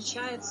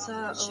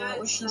включаются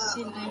очень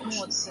сильные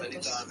эмоции, то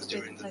есть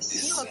это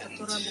сила,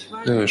 которая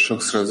буквально... Nagyon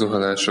sokszor a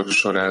zuhanások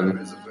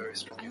során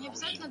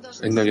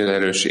egy nagyon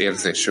erős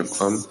érzésük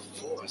van.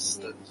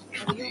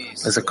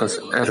 Ezek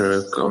az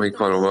erők, amik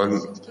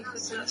valóban,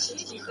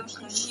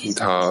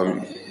 mintha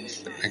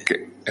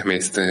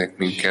emésztenek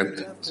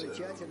minket.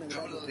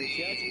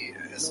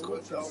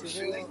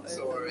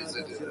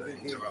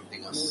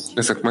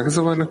 Ezek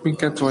megzavarnak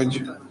minket,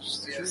 vagy...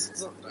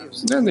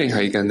 De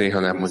néha igen, néha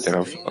nem,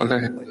 magyarul.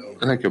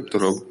 A legjobb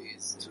dolog,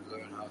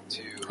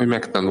 hogy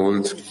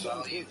megtanuld,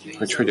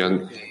 hogy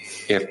hogyan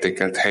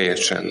értékelt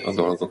helyesen a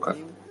dolgokat.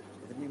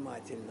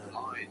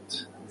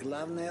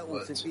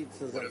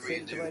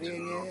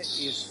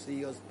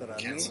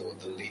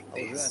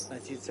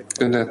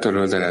 Ne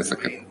töröld el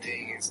ezeket.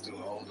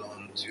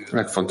 A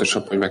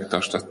legfontosabb, hogy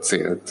megtartsd a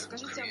célt.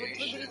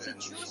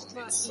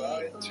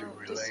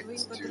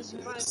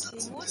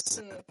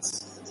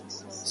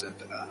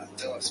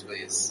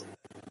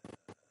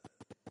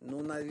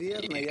 Ну,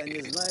 наверное, я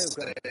не знаю,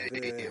 как,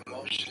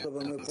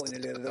 чтобы мы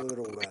поняли друг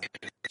друга.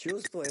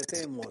 Чувство —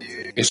 это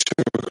эмоции.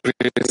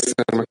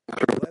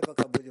 Давай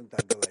пока будем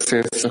так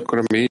говорить. Akkor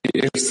a mély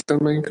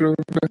érzelmeinkről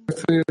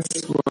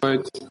beszélsz,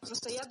 vagy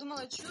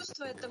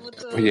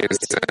hogy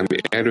érzelmi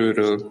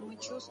erőről?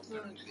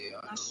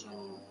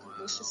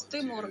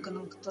 Шестым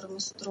органом, который мы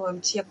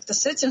строим. Я как-то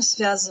с этим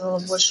связывала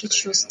больше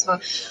чувства.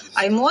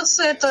 А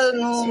эмоции — это,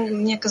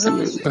 мне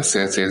казалось...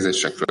 Beszélsz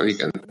érzésekről,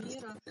 igen.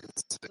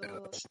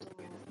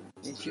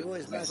 Ничего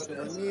из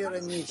нашего мира,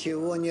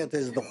 ничего нет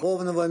из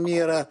духовного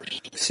мира.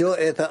 Все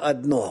это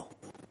одно.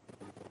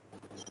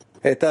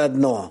 Это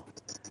одно.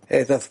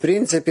 Это, в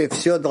принципе,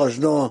 все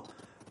должно...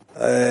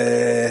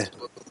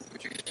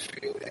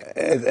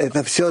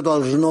 это все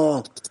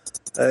должно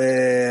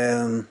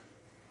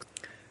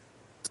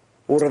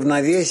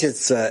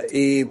уравновеситься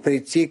и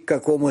прийти к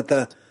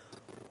какому-то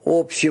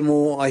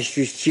общему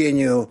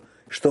ощущению,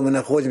 что мы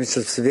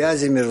находимся в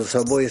связи между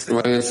собой и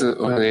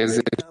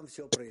там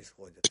все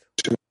происходит.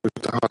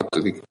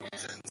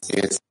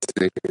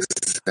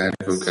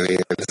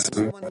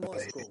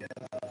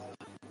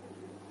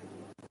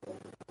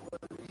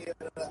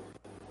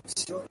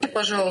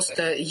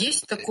 Пожалуйста,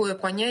 есть такое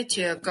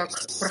понятие, как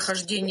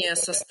прохождение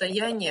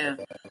состояния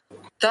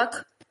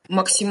так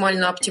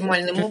максимально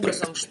оптимальным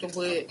образом,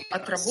 чтобы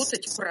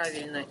отработать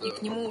правильно и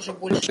к нему уже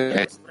больше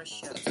не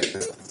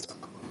возвращаться?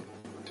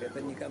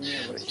 Это не ко мне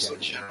обращаться.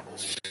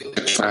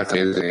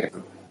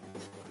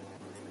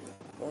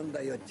 Он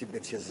дает тебе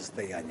все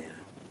состояния,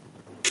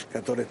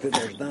 которые ты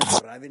должна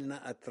правильно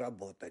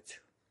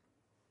отработать.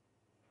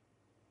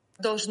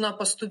 Должна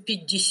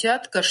поступить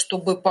десятка,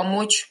 чтобы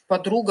помочь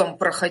подругам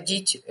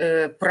проходить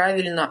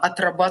правильно,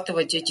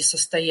 отрабатывать эти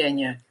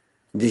состояния.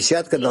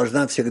 Десятка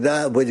должна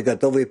всегда быть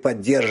готовой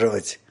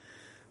поддерживать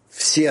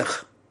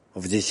всех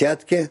в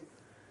десятке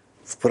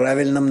в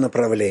правильном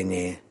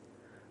направлении,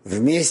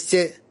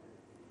 вместе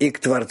и к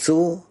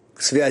Творцу,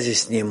 к связи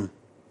с Ним.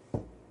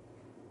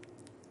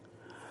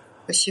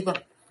 Спасибо.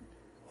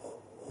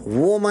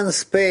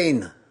 Woman's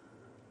Pain.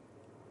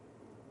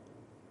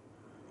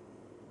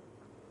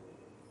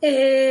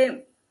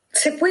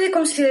 ¿Se puede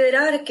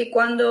considerar que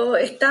cuando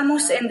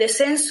estamos en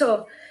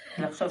descenso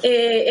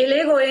el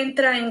ego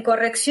entra en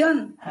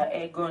corrección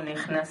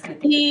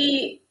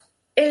y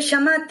el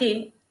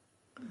Shamati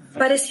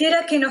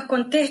pareciera que nos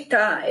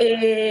contesta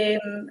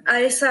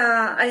a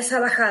esa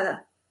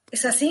bajada.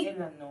 ¿Es así?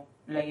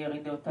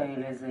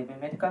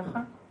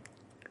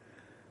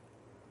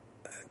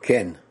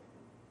 כן,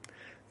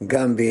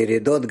 גם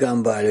בירידות,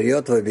 גם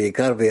בעליות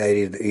ובעיקר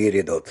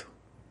בירידות.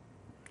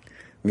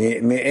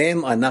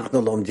 מהם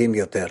אנחנו לומדים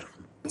יותר.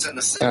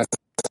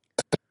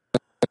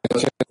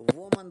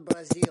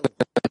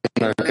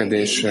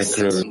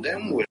 Emelkedésekről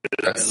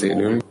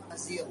beszélünk.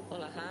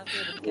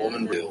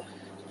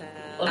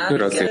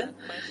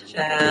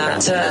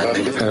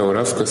 Hello,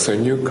 Rav,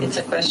 köszönjük.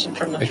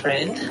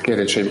 Egy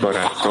kérdés egy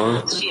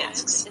baráttól.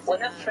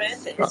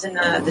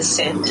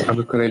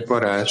 Amikor egy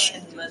barát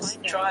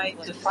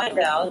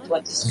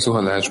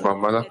zuhanásban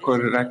van,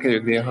 akkor rá kell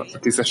jönni a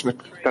 10-esnek.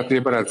 Tehát, hogy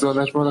egy barát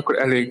zuhanásban van, akkor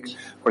elég,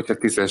 hogyha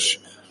 10-es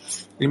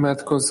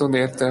imádkozzon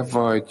érte,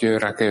 vagy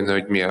rá kell jönni,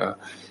 hogy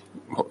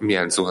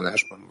milyen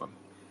zuhanásban van.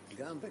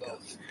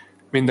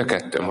 Mind a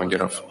kettő, mondja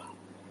Rav.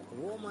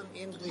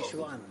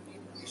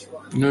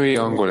 Női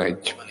angol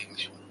 1.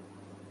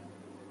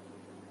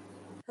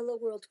 Hello,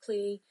 World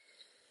Kli.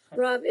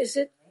 Rob, is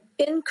it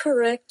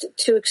incorrect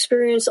to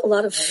experience a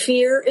lot of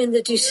fear in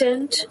the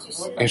descent?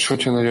 És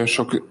hogyha nagyon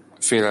sok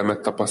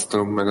félelmet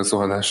tapasztalunk meg a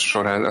zuhanás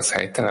során, az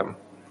helytelen?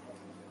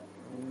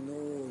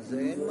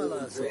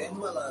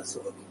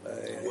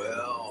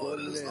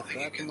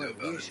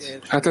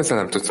 Hát ezzel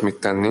nem tudsz mit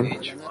tenni.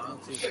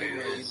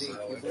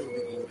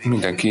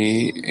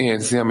 Mindenki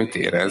érzi, amit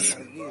érez.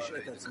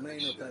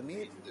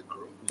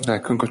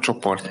 Nekünk a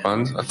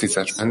csoportban, a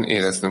 10-esben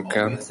éreznünk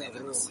kell.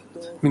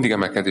 Mindig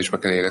emelkedésbe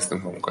kell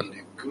éreznünk magunkat.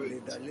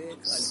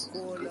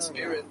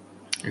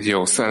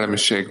 Jó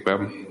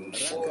szellemiségben,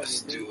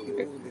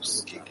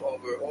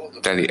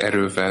 teli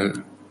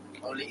erővel,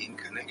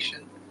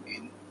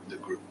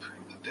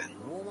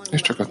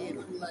 és csak a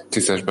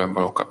 10-esben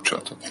való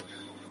kapcsolatot.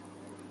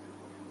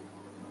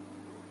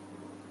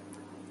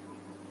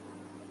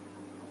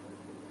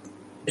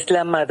 Es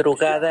la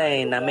madrugada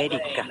en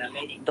América,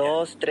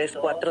 2, 3,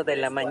 4 de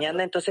la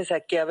mañana, entonces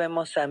aquí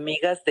habemos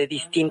amigas de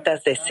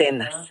distintas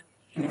decenas.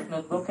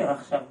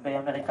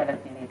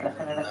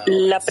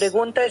 La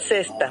pregunta es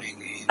esta.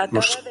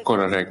 Most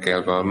kora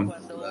reggel van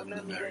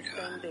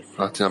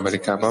Latin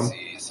Amerikában,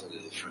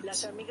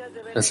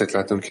 ezért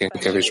látunk ilyen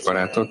kevés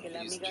barátot.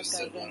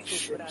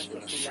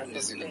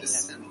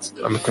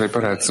 Amikor egy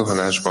barát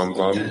zuhanásban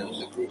van,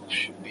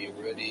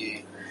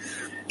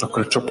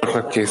 akkor a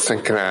csoportnak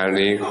készen kell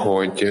állni,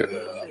 hogy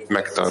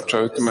megtartsa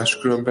őt,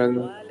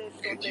 máskülönben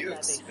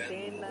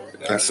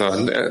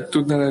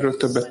tudnál erről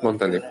többet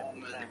mondani?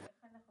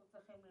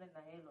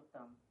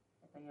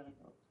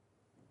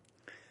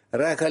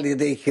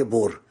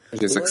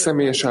 Hogy ezek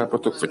személyes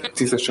állapotok, vagy a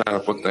 10-es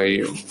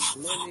állapotai,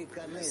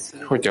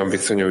 hogyan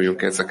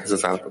viszonyuljunk ezekhez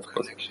az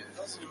állapotokhoz?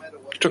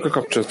 Csak a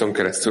kapcsolaton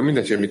keresztül,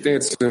 mindegy, hogy mit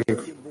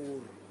érzünk.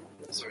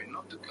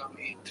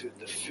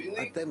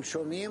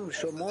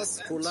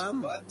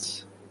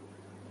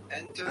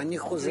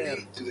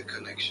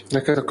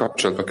 Neked a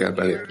kapcsolatba kell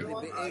belépni.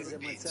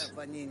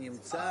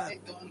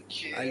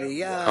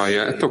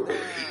 Halljátok?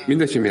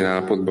 Mindegy, hogy milyen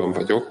állapotban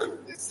vagyok,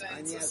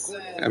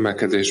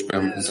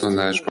 emelkedésben,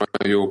 zonásban,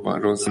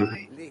 jóban,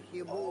 rosszban.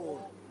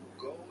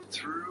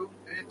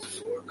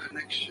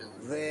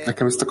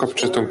 Nekem ezt a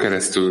kapcsolaton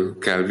keresztül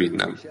kell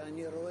vinnem.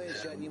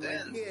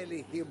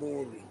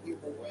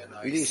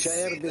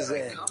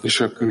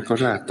 És amikor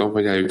látom,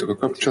 hogy eljutok a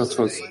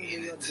kapcsolathoz,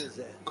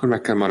 akkor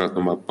meg kell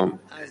maradnom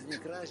abban.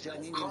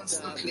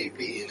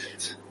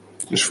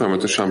 És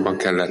folyamatosan abban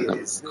kell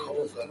lennem.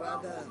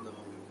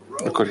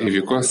 Akkor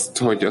hívjuk azt,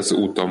 hogy az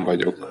úton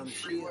vagyok.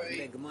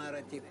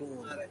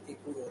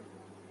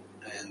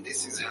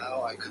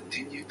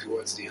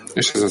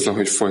 És ez az,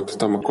 ahogy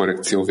folytatom a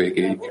korrekció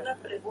végéig.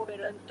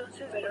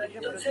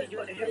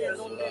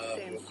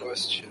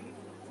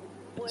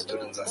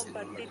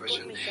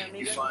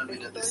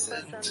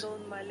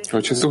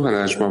 Hogyha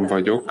zuhanásban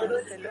vagyok,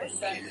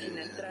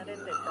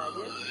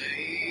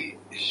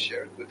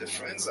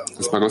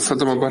 ezt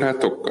megoszthatom a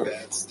barátokkal?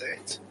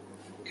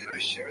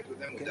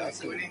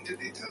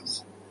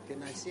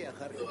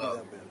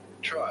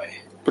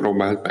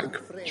 Próbáld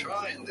meg.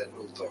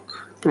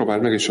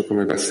 Próbáld meg, és akkor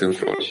még beszélünk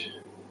róla.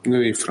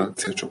 Női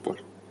francia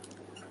csoport.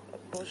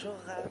 Bonjour,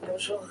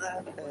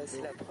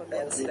 c'est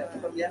la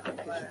première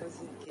fois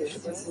que je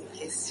pose une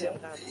question.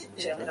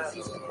 J'aimerais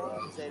précisément,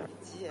 vous avez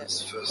dit,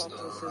 quand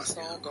on se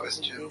sent dans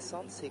une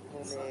descente, c'est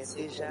qu'on est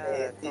déjà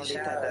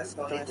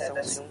dans l'état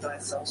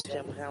d'ascension.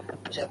 J'aimerais un peu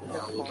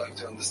comprendre.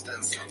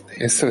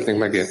 Én szeretnék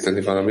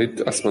megérteni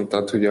valamit. Azt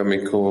mondtad, hogy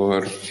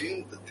amikor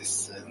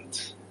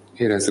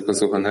érezzük a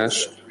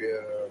zuhanást,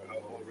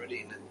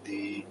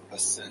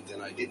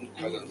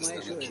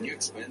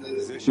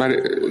 már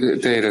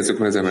de érezzük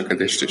már az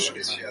emelkedést is.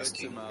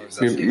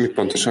 Mi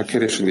pontosan a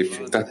kérdés?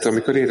 Tehát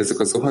amikor érezzük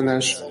a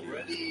zuhanást,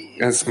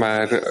 ez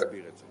már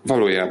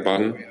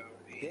valójában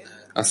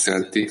azt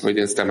jelenti, hogy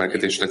ezt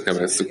emelkedésnek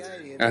nevezzük.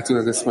 El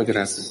tudod ezt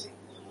magyarázni?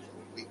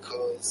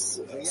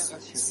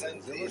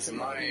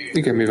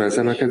 Igen, mivel az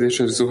emelkedés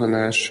és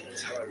zuhanás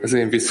az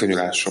én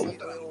viszonyulásom.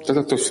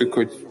 Tehát attól függ,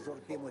 hogy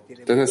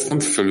de ezt nem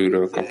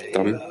fölülről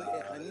kaptam.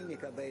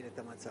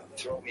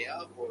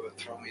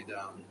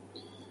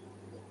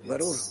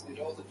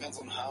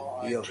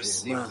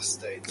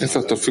 Ez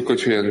attól függ,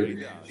 hogy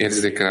hogyan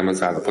érzékelem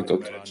az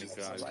állapotot.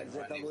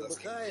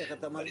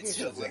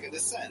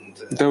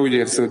 De úgy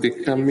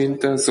érződik,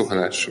 mint a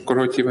zuhanás. Akkor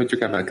hogy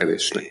hívhatjuk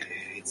emelkedésnek?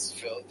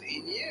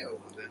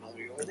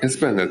 Ez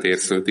benned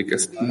érződik,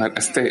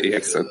 ezt te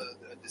érzed.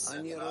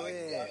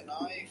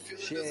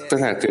 Te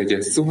lehet, hogy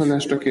ez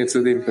zuhanásnak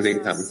érzed, én pedig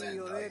nem.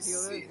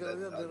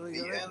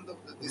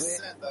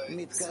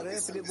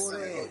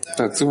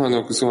 Tehát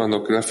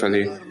zuhanok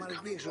lefelé,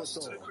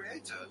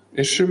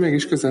 és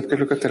mégis közel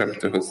kerülök a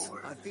Teremtőhöz.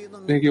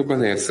 Még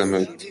jobban érzem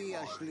őt.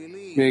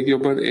 Még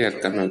jobban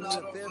értem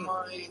őt.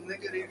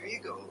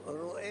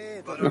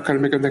 Akár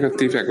még a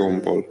negatív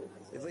egómból.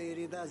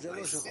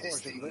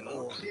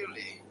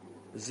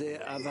 זה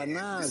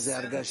הבנה, זה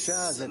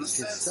הרגשה, זה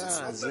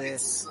תפיסה, זה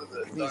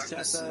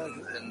כניסת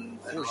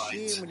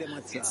החושים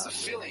למצב.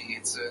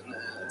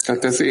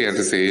 Tehát ez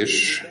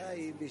érzés.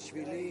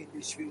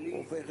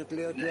 הופכת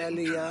להיות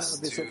לעלייה,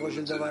 בסופו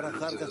של דבר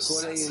אחר כך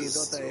כל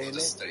הירידות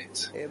האלה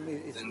הם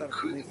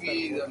מצטרפות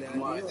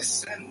לעליות.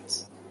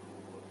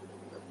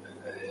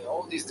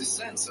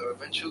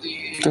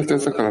 Tehát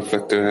ezek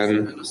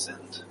alapvetően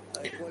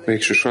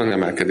végsősorban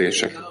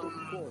emelkedések.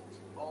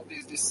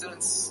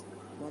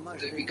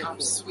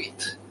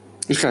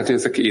 És lehet, hogy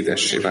ezek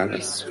édessé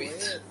válnak.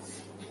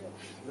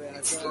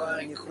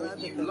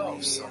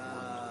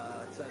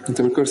 Mint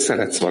amikor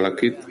szeretsz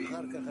valakit,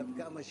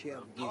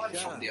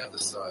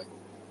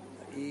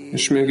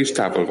 és mégis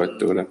távol vagy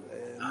tőle.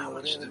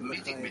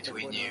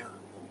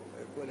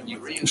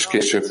 És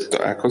később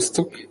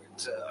találkoztok,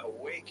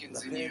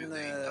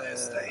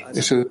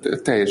 és a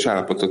teljes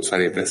állapotot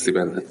felébreszti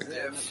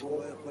bennetek.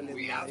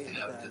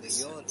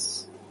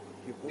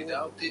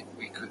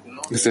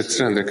 Ezért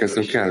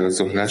rendelkeznünk kell a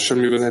zuhanással,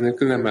 mivel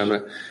enélkül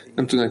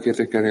nem tudnak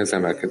értékelni az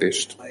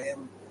emelkedést.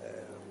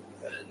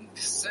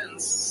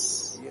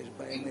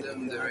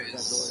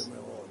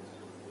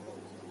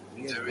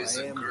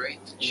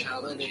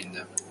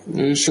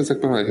 És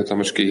ezekben van egy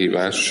hatalmas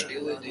kihívás.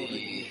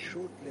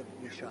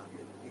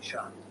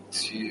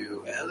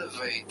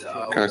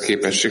 Kell a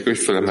képesség, hogy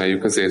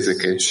felemeljük az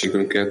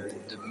érzékenységünket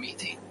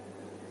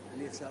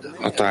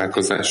a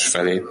találkozás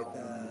felé.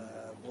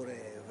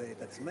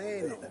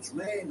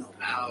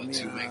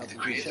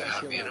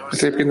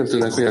 Hát egyébként nem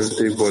tudnak, hogy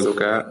az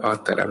boldog-e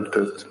a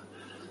Teremtőt.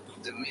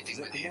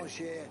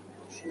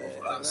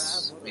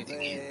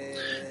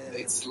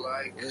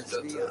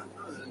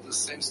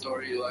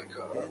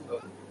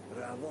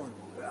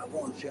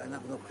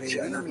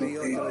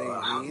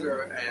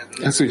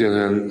 Ez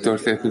ugyanolyan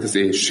történet, mint az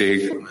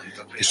éhség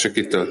és a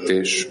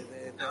kitöltés.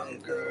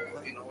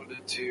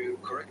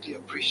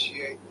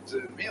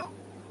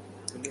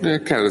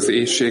 Kell az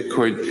éhség,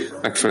 hogy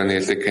megfelelően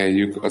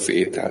értékeljük az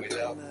ételt.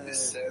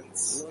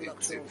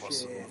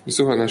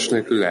 Zuhanás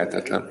nélkül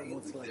lehetetlen.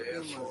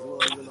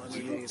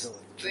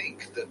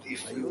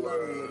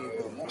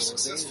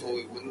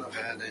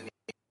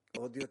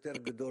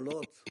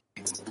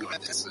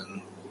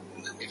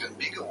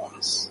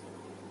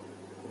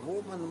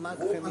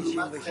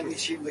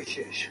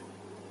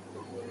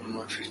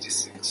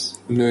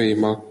 Női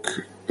mag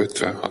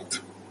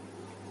 56.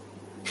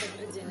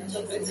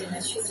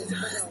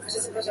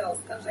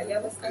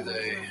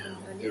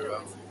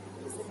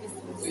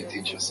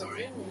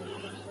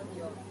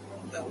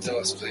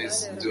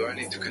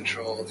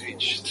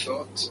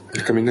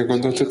 Nekem minden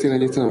gondolatot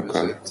irányítanom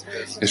kell?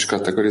 És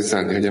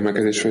kategorizálni, hogy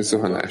emelkedés vagy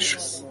zuhanás?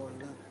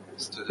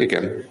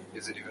 Igen.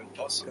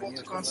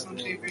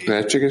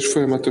 Lehetséges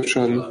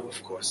folyamatosan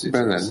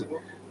benned?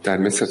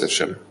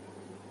 Természetesen.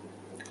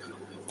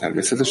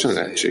 Természetesen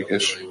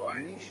lehetséges.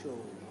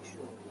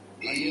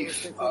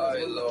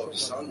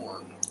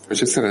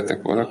 Hogyha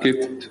szeretek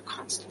valakit,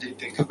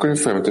 akkor én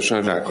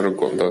folyamatosan rá akarok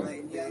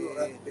gondolni.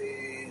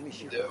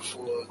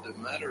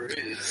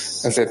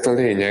 Ezért a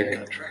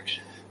lényeg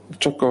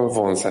csak a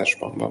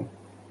vonzásban van.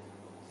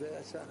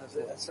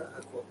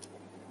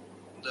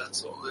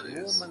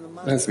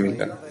 Ez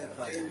minden.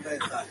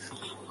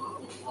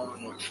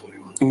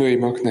 Női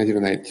mag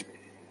 41.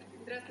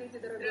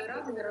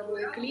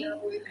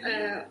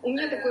 У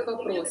меня такой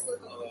вопрос.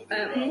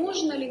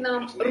 Можно ли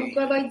нам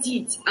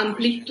руководить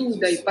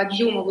амплитудой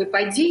подъемов и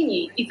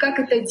падений, и как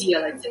это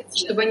делать,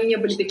 чтобы они не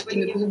были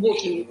такими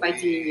глубокими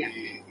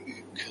падениями?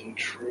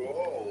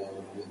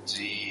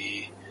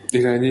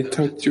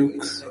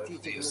 Irányíthatjuk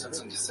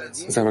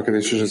az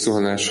emelkedés és a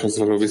zuhanáshoz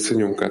való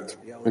viszonyunkat,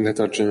 hogy ne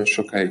tartson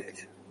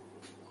sokáig.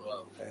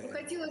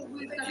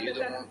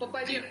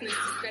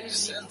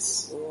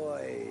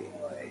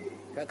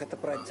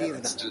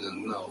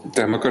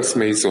 Te nem akarsz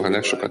mély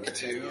zuhanásokat?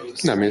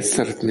 Nem, én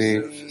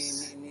szeretnék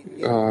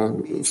a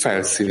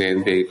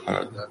felszínén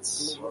végighaladni.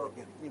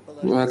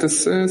 Hát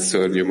ez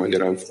szörnyű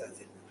magyarán.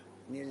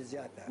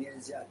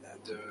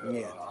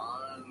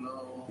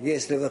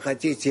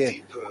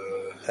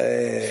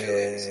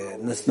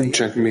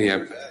 Nincsenek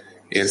mélyebb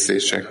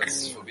érzések,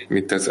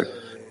 mint ezek.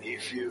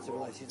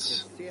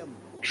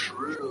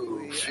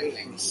 True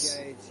feelings,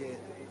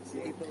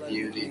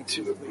 you need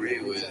to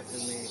agree with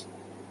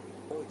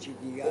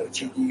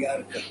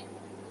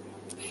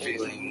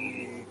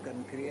feeling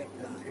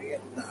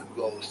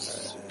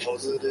both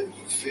positive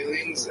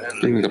feelings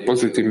and Mind a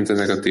pozitív, mind a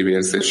negatív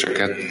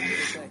érzéseket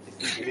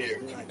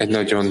egy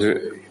nagyon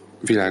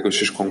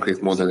világos és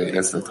konkrét módon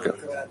érezned kell.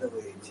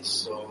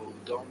 so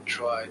don't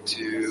try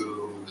to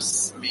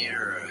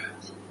smear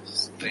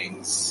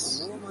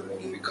things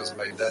because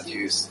by that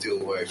you steal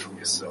away from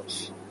yourself.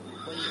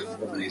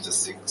 Only the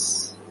six.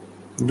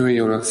 Női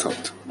jól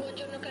szólt.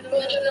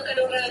 Buongiorno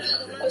caro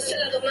Ralph, questa è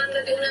la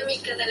domanda di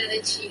un'amica della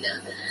decina.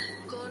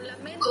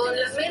 Con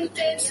la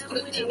mente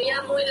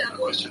scrutiniamo il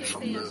lavoro.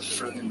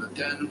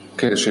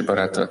 Kérdés egy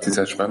baráttal a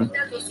 10-esben.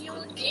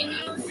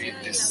 We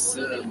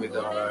discern with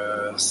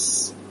our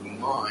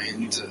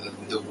mind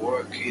the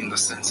work in the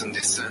sense and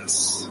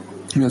dissonance.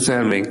 Az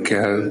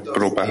elménkkel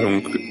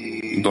próbálunk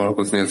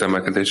dolgozni az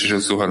emelkedés és a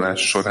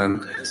zuhanás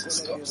során.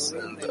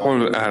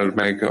 Hol áll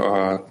meg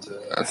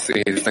az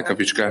érznek a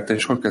vizsgálata,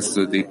 és hol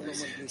kezdődik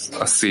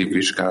a szív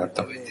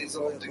vizsgálata?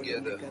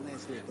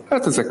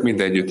 Hát ezek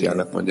mind együtt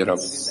járnak, mondja Rab.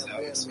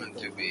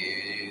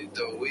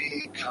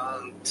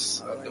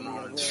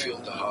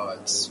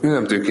 Mi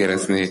nem tudjuk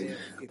érezni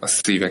a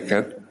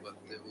szíveket,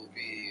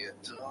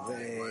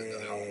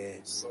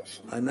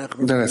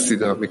 de lesz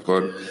ide,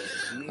 amikor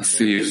a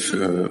szív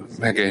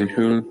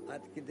megenyhül,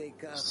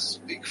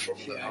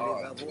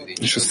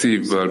 és a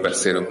szívből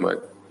beszélünk majd.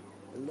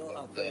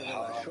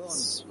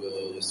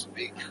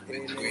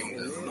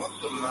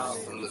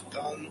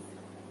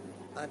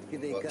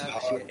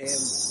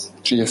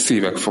 És így a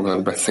szívek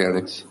fognak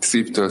beszélni,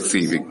 szívtől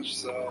szívig.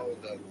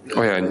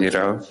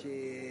 Olyannyira,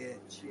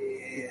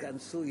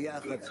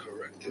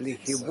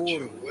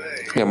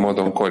 ilyen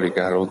módon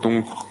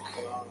korrigálódunk,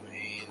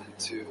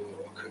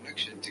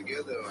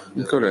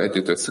 mikor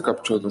együtt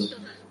összekapcsolódunk,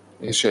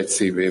 és egy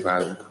szívvé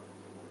válunk.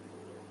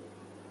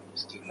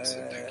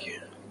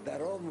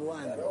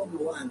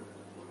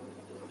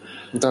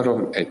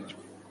 Darom 1.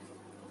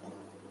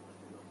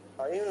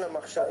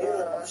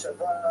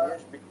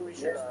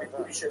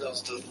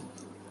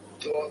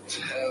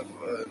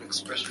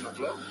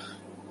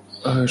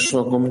 A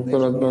sok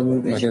gondolatban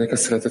megjelenik a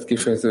szeretet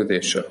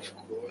kifejeződése?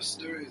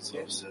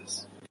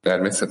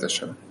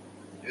 Természetesen.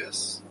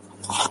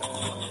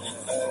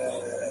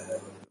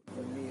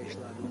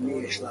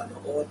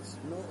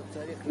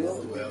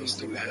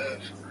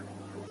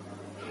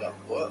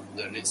 Well,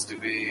 there needs to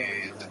be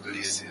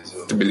Tbilisi as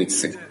well.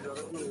 Tbilisi.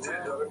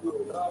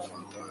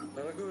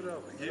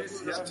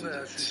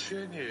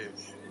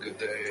 Good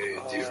day,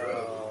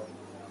 dear.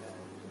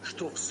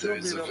 There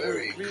is a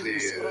very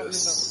clear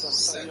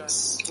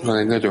sense Van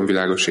egy nagyon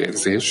világos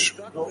érzés,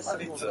 that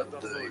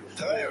the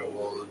entire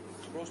world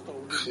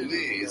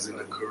clears in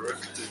a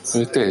corrected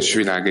hogy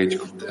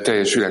a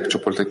teljes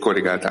világcsoport egy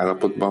korrigált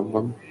állapotban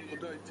van.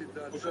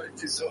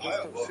 So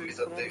how about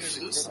that they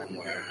flew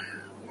somewhere?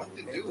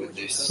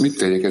 Mit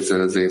tegyek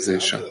ezzel az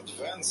érzéssel?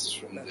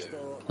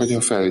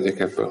 Hogyan fejlődjek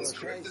ebből?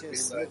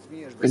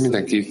 Hogy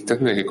mindenki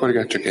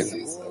korrigált, csak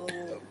én.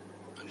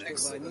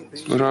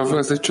 Rav,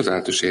 ez egy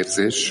csodálatos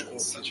érzés.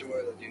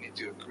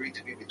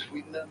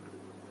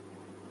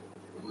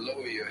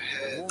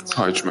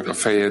 Hajtsd meg a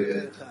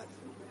fejed,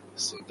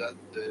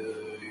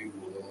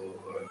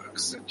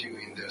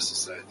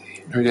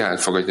 hogy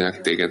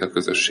elfogadjanak téged a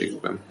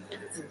közösségben.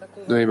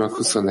 Noémak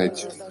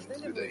 21.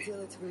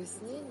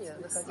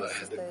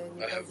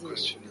 I have a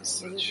question as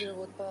such.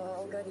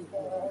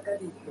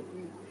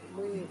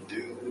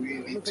 Do we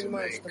need to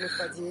make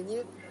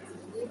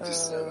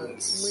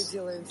descents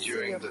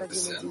during the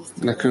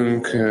descent?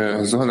 Nekünk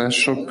a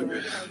zuhanások,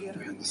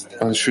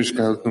 és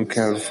vizsgálatunk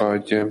kell,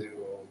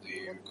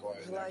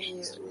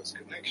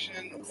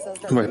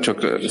 vagy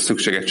csak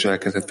szükséges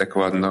cselekedetek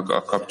vannak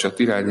a kapcsolat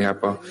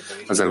irányába,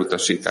 az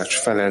elutasítás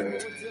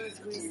felett.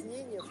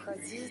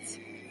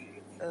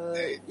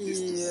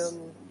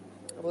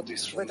 Вот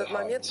в этот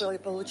момент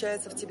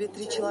получается в тебе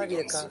три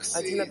человека.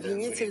 Один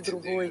обвинитель,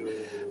 другой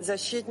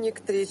защитник,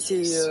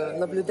 третий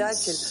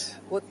наблюдатель.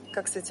 Вот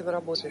как с этим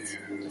работать?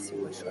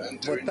 Спасибо большое.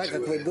 Вот так,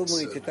 как вы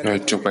думаете,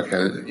 так...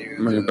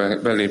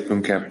 Csak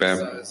belépünk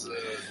ebbe.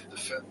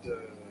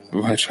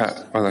 Vagy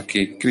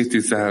valaki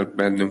kritizál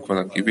bennünk,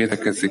 valaki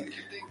védekezik.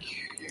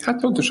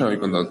 Hát pontosan, ahogy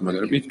gondolod,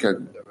 magyarul. Így kell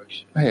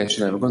helyes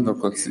irányba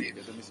gondolkodsz,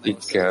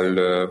 így kell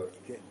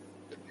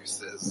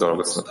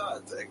dolgoznod.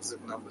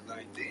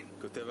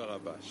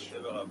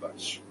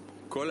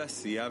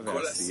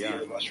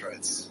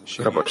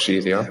 Rabas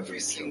írja,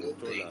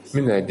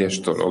 minden egyes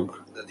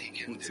dolog,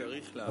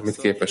 amit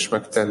képes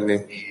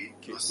megtenni,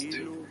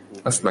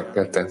 azt meg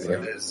kell tennie.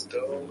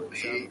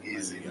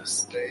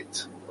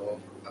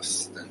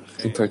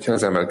 Mint hogyha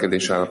az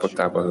emelkedés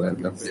állapotában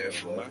lenne.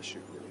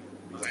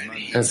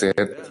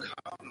 Ezért,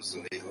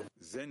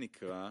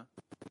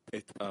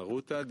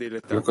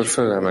 amikor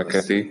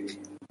felemelkedik,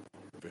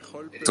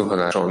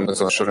 zuhanáson,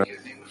 az során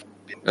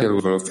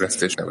elúrvaló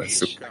fejlesztést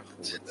nevezzük.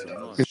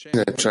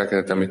 Minden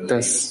cselekedet, amit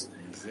tesz,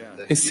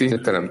 hiszi a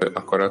teremtő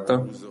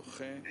akarata,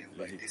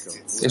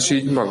 és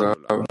így maga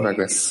meg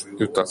lesz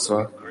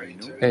jutatva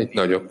egy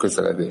nagyobb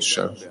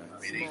közeledéssel.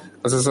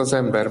 Azaz az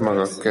ember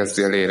maga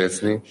kezdi el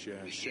érezni,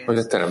 hogy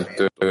a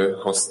teremtő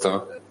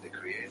hozta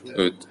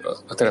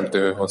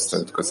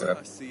őt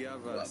közelebb.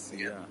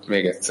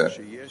 Még egyszer.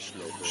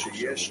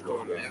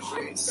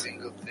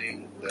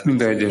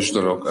 Minden egyes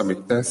dolog,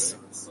 amit tesz,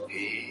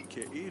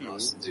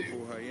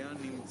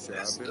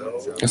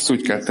 ezt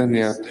úgy kell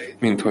tennie,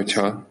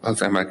 minthogyha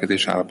az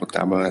emelkedés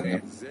állapotában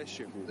lenne.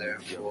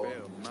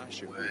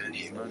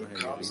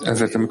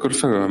 Ezért, amikor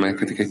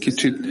felemelkedik egy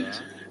kicsit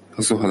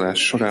a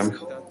zuhanás során,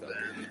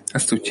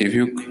 ezt úgy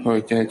hívjuk,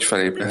 hogy egy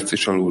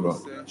felébredés alulról.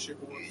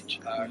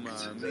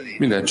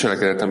 Minden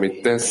cselekedet,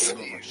 amit tesz,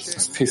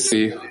 azt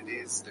hiszi,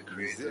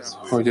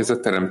 hogy ez a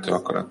teremtő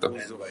akarata.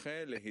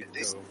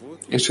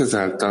 És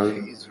ezáltal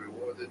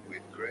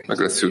meg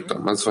lesz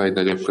jutalmazva egy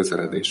nagyobb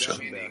közeledéssel.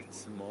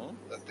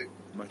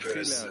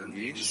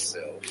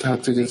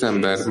 Tehát, hogy az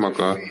ember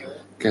maga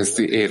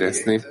kezdi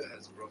érezni,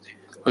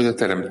 hogy a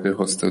teremtő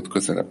hozta őt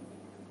közelebb.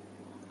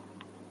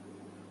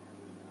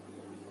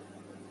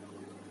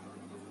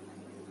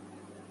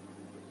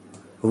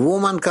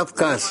 Woman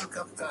Kafkaz.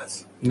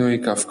 Női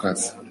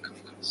Kafkaz.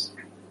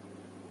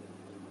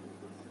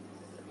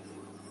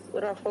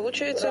 Раф,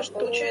 получается, что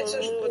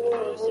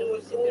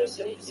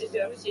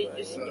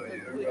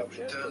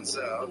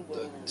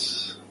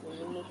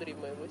мы внутри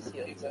моего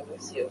сердца.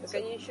 Так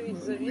они еще и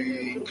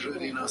завидуют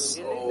другому.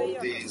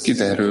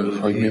 Kiderül,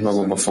 hogy mi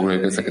magunkba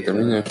foglaljuk ezeket a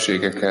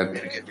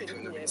minőségeket,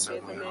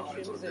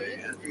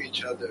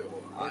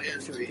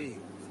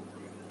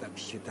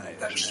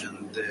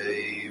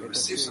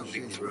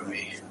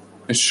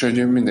 és hogy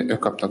ők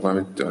kaptak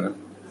valamit tőle.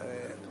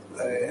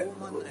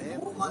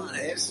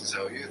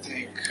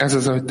 Ez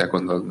az, ahogy te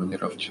gondolod, mondja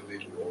Rav.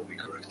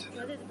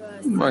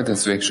 Majd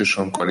ez végső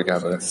soron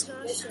korrigálva lesz.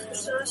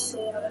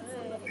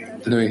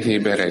 Női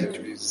Héber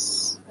 1.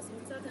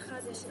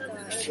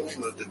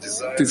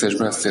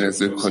 10-esben azt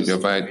érezzük, hogy a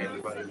vágy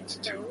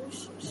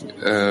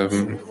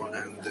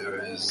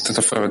tehát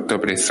a folyamat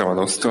több részre van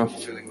osztva.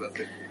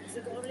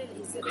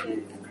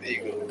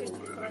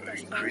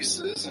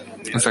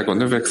 Az ego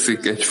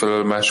növekszik,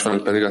 egyfelől,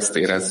 másfelől pedig azt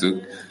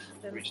érezzük,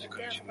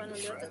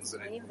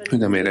 hogy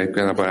nem éreljük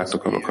el a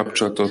barátokkal a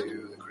kapcsolatot.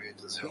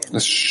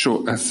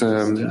 Ez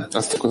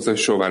azt okozza, hogy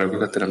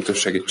sóvárogjuk a teremtő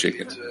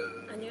segítségét.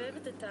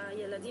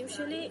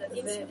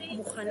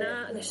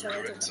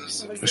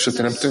 És a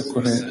teremtő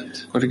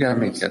korrigál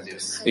minket?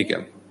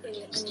 Igen.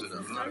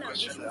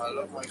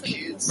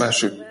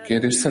 Másik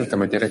kérdés, szeretem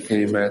a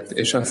gyerekeimet,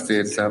 és azt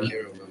érzem,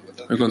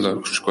 hogy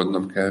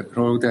gondolkodnom kell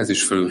róluk, de ez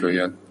is fölülről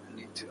jön.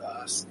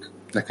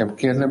 Nekem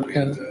kérnem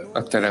kell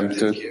a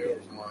teremtőt,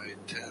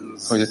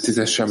 hogy a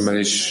 10-esemmel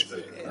is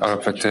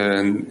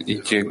alapvetően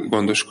így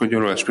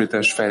gondoskodjon róla a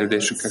spirituális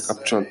fejlődésükkel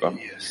kapcsolatban.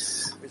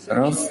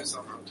 Rav,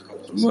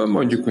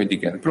 mondjuk, hogy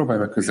igen, próbálj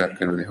meg közel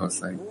kerülni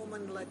hozzájuk.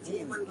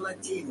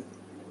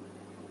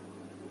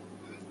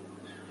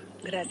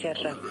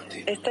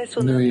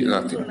 Női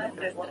latin.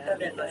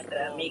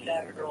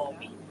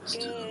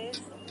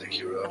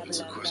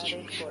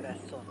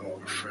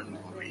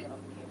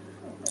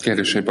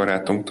 Kérdés egy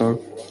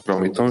barátunktól,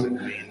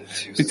 Romitól.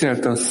 Mit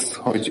jelent az,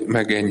 hogy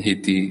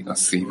megenyhíti a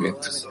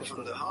szívét?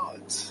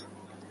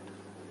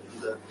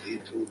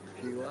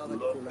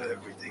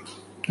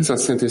 Ez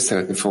azt jelenti, hogy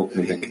szeretni fogok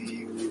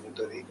mindenkit.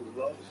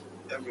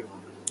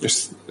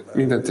 És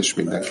mindent és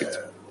mindenkit.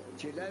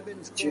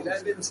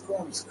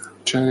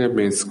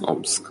 Челябинск,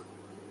 Омск.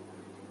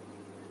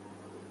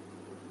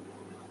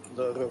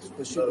 Да, Раф,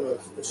 спасибо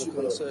за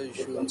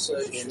потрясающую момент.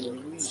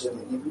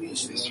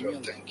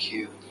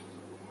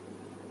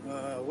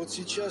 Вот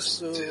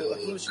сейчас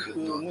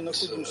мы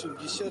находимся в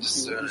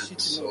десятке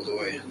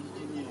относительного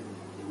единения.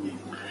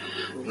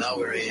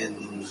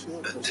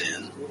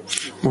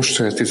 Most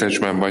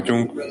 10-esben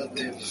vagyunk,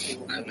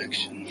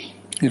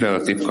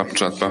 relatív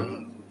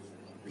kapcsolatban.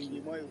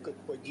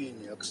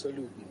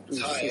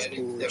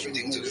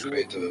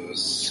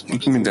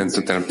 Mindent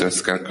a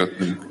teremtőhöz kell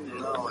kötnünk.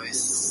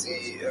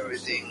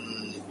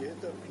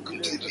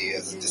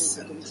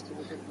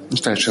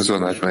 Most teljesen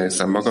zónásban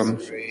érzem magam,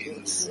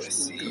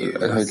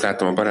 hogy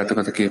látom a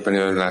barátokat a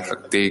képernyőn,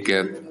 látlak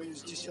téged.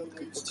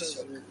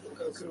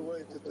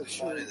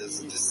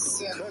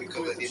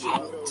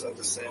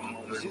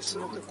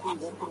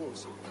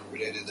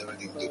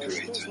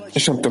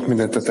 És nem tudok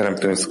mindent a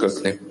teremtőhöz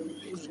kötni.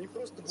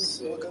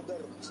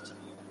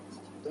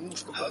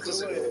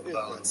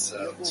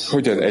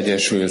 Hogyan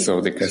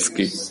egyensúlyozódik ez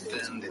ki?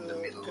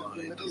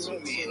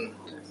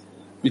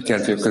 Mit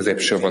jelent, hogy a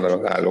középső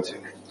vonalon állok?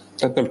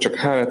 Tehát nem csak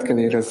hálát kell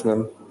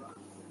éreznem,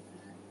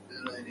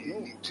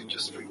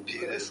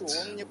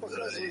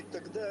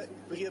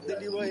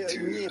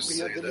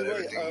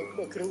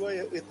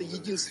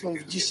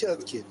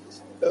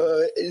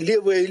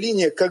 Левая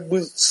линия как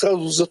бы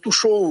сразу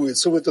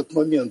затушевывается в этот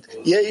момент.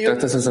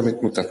 Tehát ez az,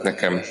 amit mutat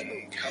nekem.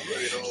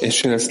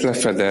 és én ezt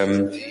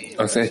lefedem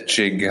az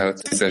egységgel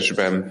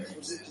 10-esben.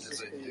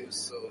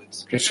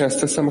 És ha ezt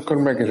teszem, akkor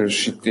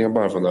megerősíti a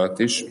bal vonalat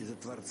is.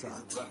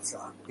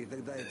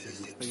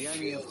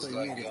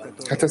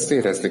 Hát ezt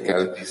érezni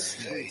kell.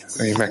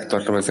 Én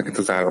megtartom ezeket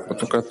az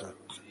állapotokat.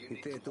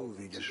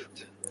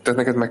 Tehát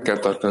neked meg kell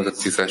tartanod a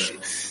 10-es.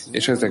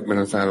 És ezekben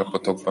az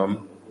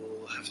állapotokban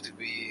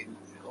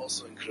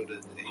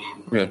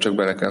ugyancsak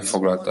bele kell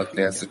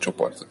foglaltatni ezt a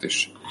csoportot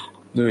is.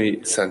 Női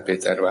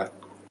Szentpétervár.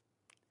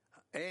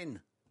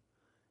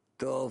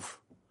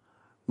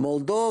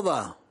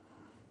 Moldova.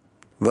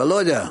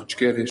 Володя. Nincs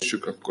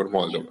kérdésük, akkor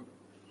Moldova.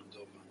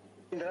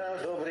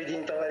 Добрый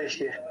день,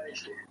 товарищи.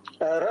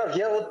 Рав,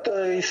 я вот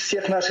из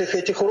всех наших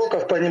этих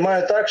уроков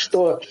понимаю так,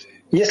 что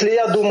если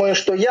я думаю,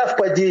 что я в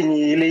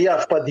падении или я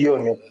в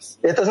подъеме,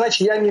 это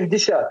значит, я не в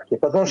десятке.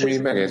 Потому что... Mi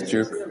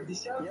megértjük,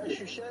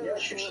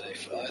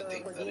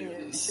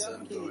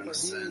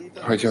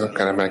 hogy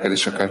akár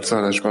emelkedés, akár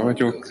szaladásban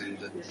vagyunk,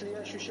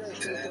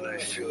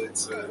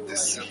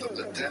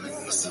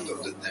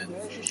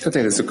 tehát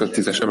érezzük a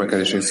 10-es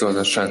emelkedés és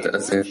szaladását,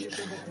 ezért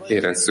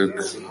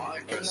érezzük,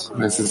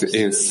 ez az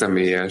én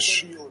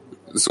személyes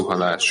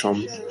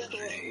zuhanásom.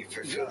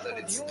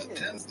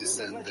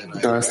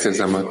 De azt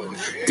érzem a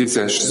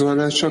 10-es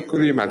zuhanás,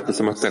 akkor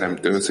imádkozom a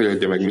Teremtőhöz, hogy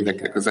adja meg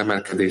mindenkinek az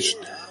emelkedést.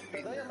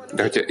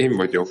 De hogyha én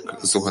vagyok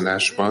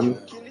zuhanásban,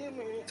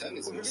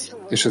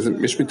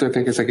 és mi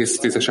történik, ez egész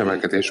 10-es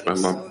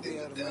emelkedésben van.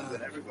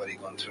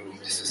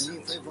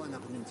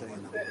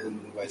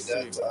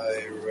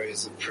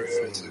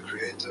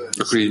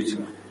 Akkor így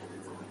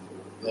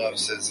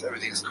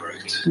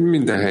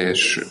minden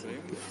helyes.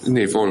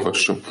 Név,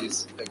 olvassuk.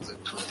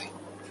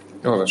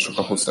 Olvassuk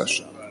a 20-as.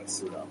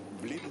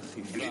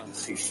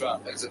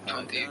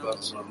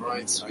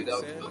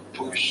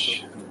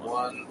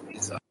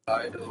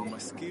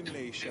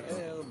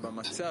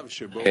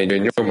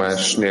 Egy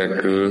nyomás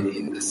nélkül,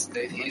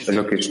 a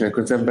lökés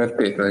nélkül az ember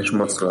tétlen és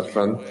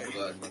mozdulatlan,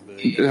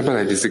 de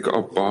beleegyezik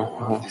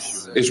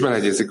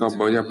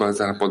abba, hogy abban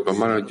az állapotban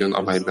maradjon,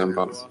 amelyben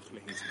van.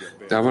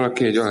 De ha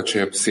valaki egy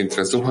alacsonyabb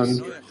szintre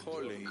zuhan,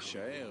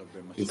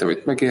 mint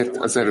amit megért,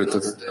 az erőt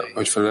ad,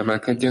 hogy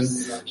felemelkedjen,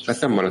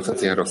 mert nem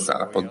maradhat ilyen rossz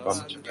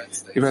állapotban.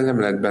 Mivel nem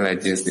lehet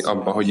beleegyezni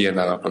abba, hogy ilyen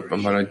állapotban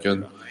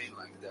maradjon.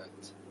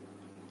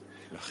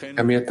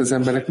 Emiatt az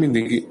emberek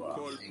mindig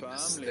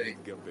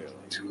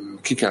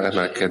ki kell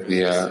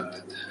emelkednie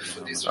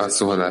a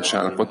zuhanás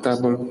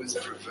állapotából.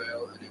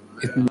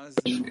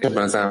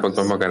 Ebben az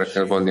állapotban magára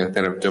kell vonni a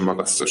teremtő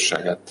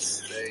magasztosságát.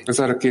 Ez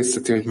arra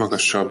készíti, hogy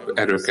magasabb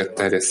erőket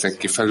terjesszen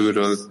ki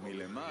felülről,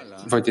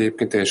 vagy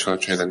egyébként teljes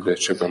alacsony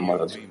lendületségben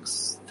marad.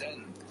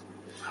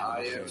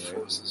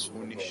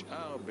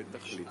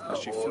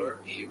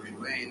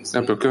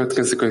 Ebből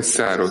következik, hogy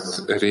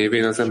szárot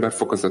révén az ember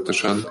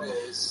fokozatosan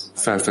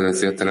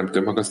felfedezi a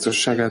teremtő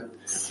magasztosságát,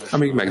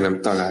 amíg meg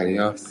nem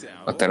találja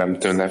a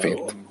teremtő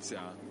nevét.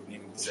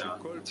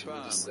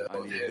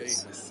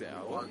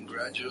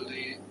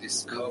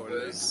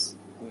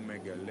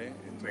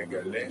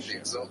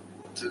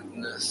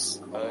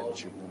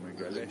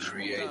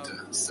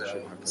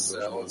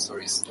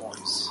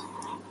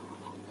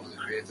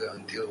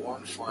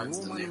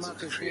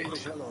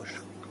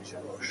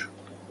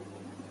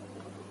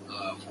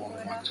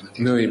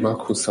 Női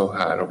mag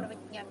 23.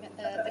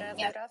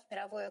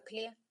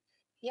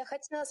 Я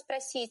хотела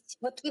спросить,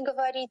 вот вы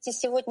говорите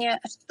сегодня,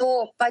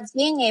 что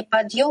падение и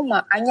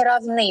подъемы, они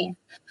равны.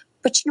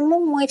 Почему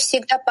мы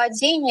всегда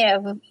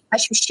падение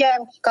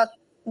ощущаем как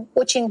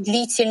очень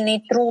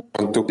длительный труд?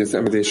 Mondtuk, hogy az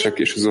emelések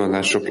és az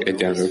zuhanások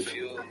egyenlők.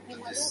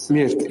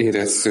 Miért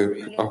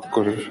érezzük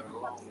akkor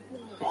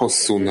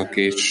hosszúnak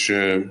és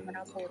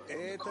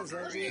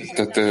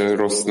tehát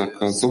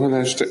rossznak a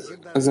zuhanást,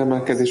 az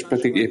emelkedés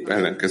pedig épp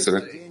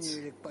ellenkezőleg.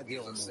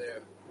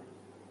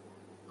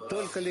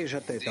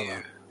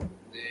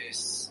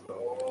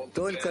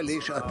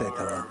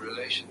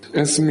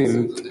 Ez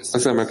mind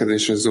az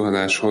emelkedés és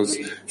zuhanáshoz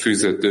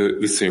fűződő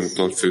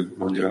viszonyunktól függ,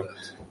 mondja.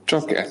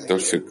 Csak ettől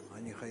függ.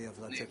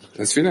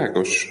 Ez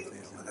világos?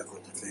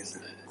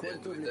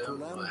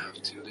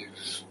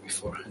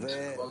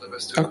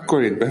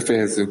 Akkor itt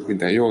befejezzük,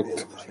 minden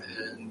jót,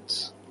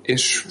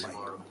 és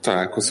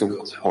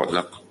találkozunk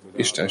holnap,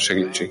 Isten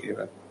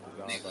segítségével.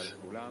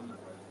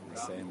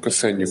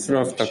 Köszönjük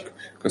Ravnak,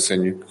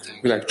 köszönjük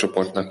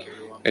világcsoportnak,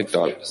 egy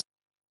dal.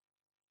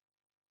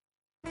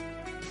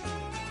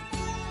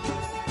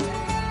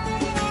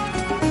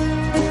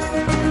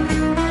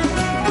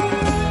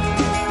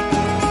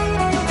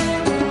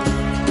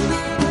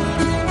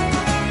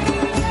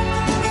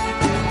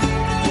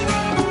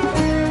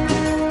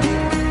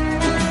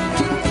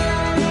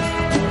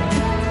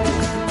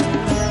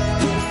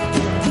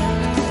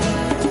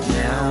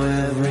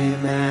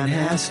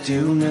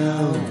 To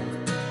know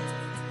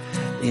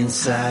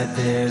inside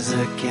there's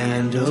a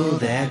candle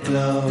that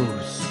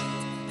glows,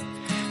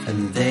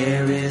 and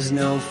there is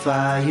no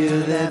fire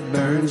that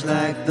burns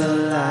like the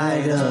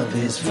light of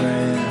his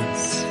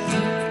friends.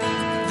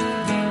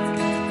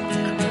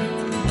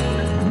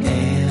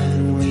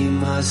 And we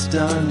must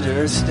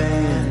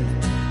understand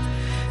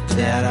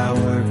that our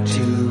work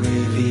to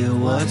reveal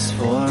what's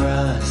for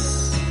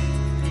us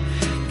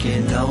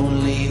can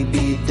only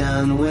be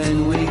done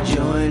when we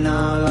join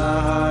all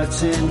our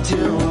hearts into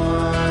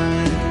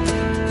one.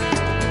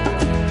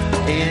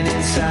 And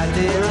inside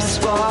there are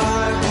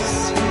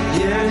sparks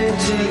yearning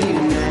to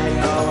unite.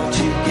 All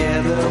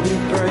together we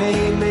pray,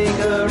 make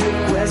a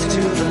request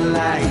to the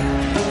light.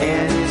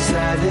 And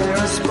inside there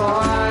are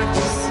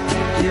sparks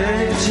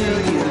yearning to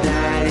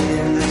unite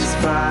in this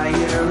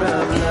fire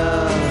of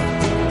love.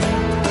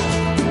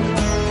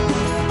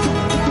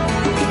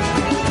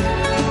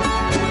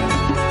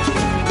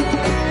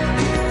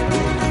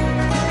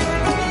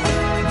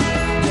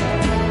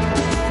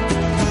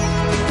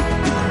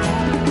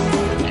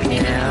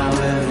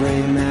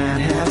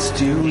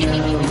 To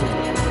know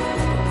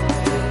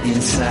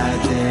inside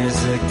there's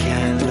a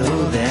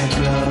candle that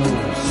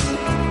glows,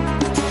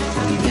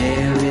 and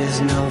there is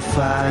no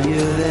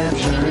fire that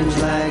burns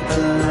like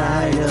the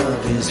light of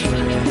his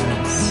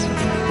friends.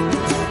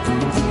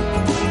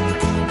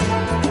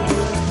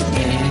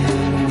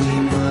 And we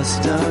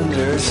must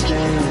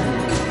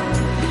understand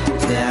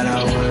that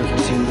our work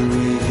to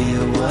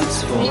reveal what's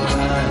for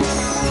us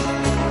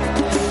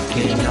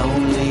can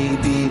only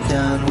be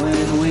done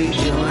when we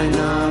join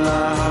all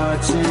our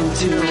hearts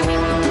into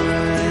one.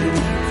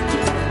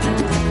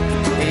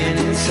 And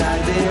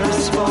inside there are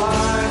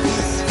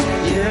sparks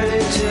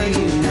yearning to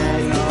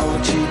unite. All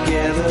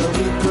together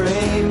we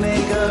pray,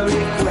 make a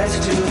request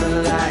to the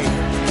light.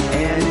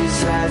 And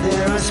inside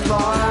there are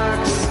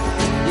sparks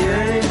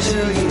yearning to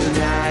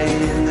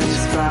unite in this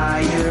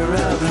fire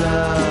of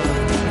love.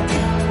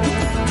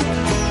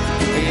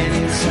 And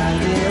inside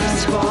there are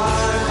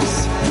sparks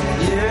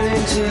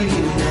yearning to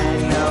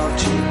unite. All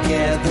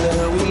together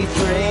we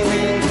pray,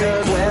 make a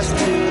quest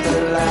to the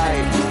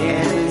light.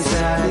 And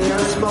inside there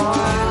are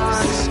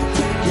sparks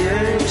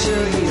yearning to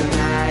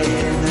unite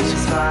in this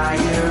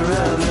fire.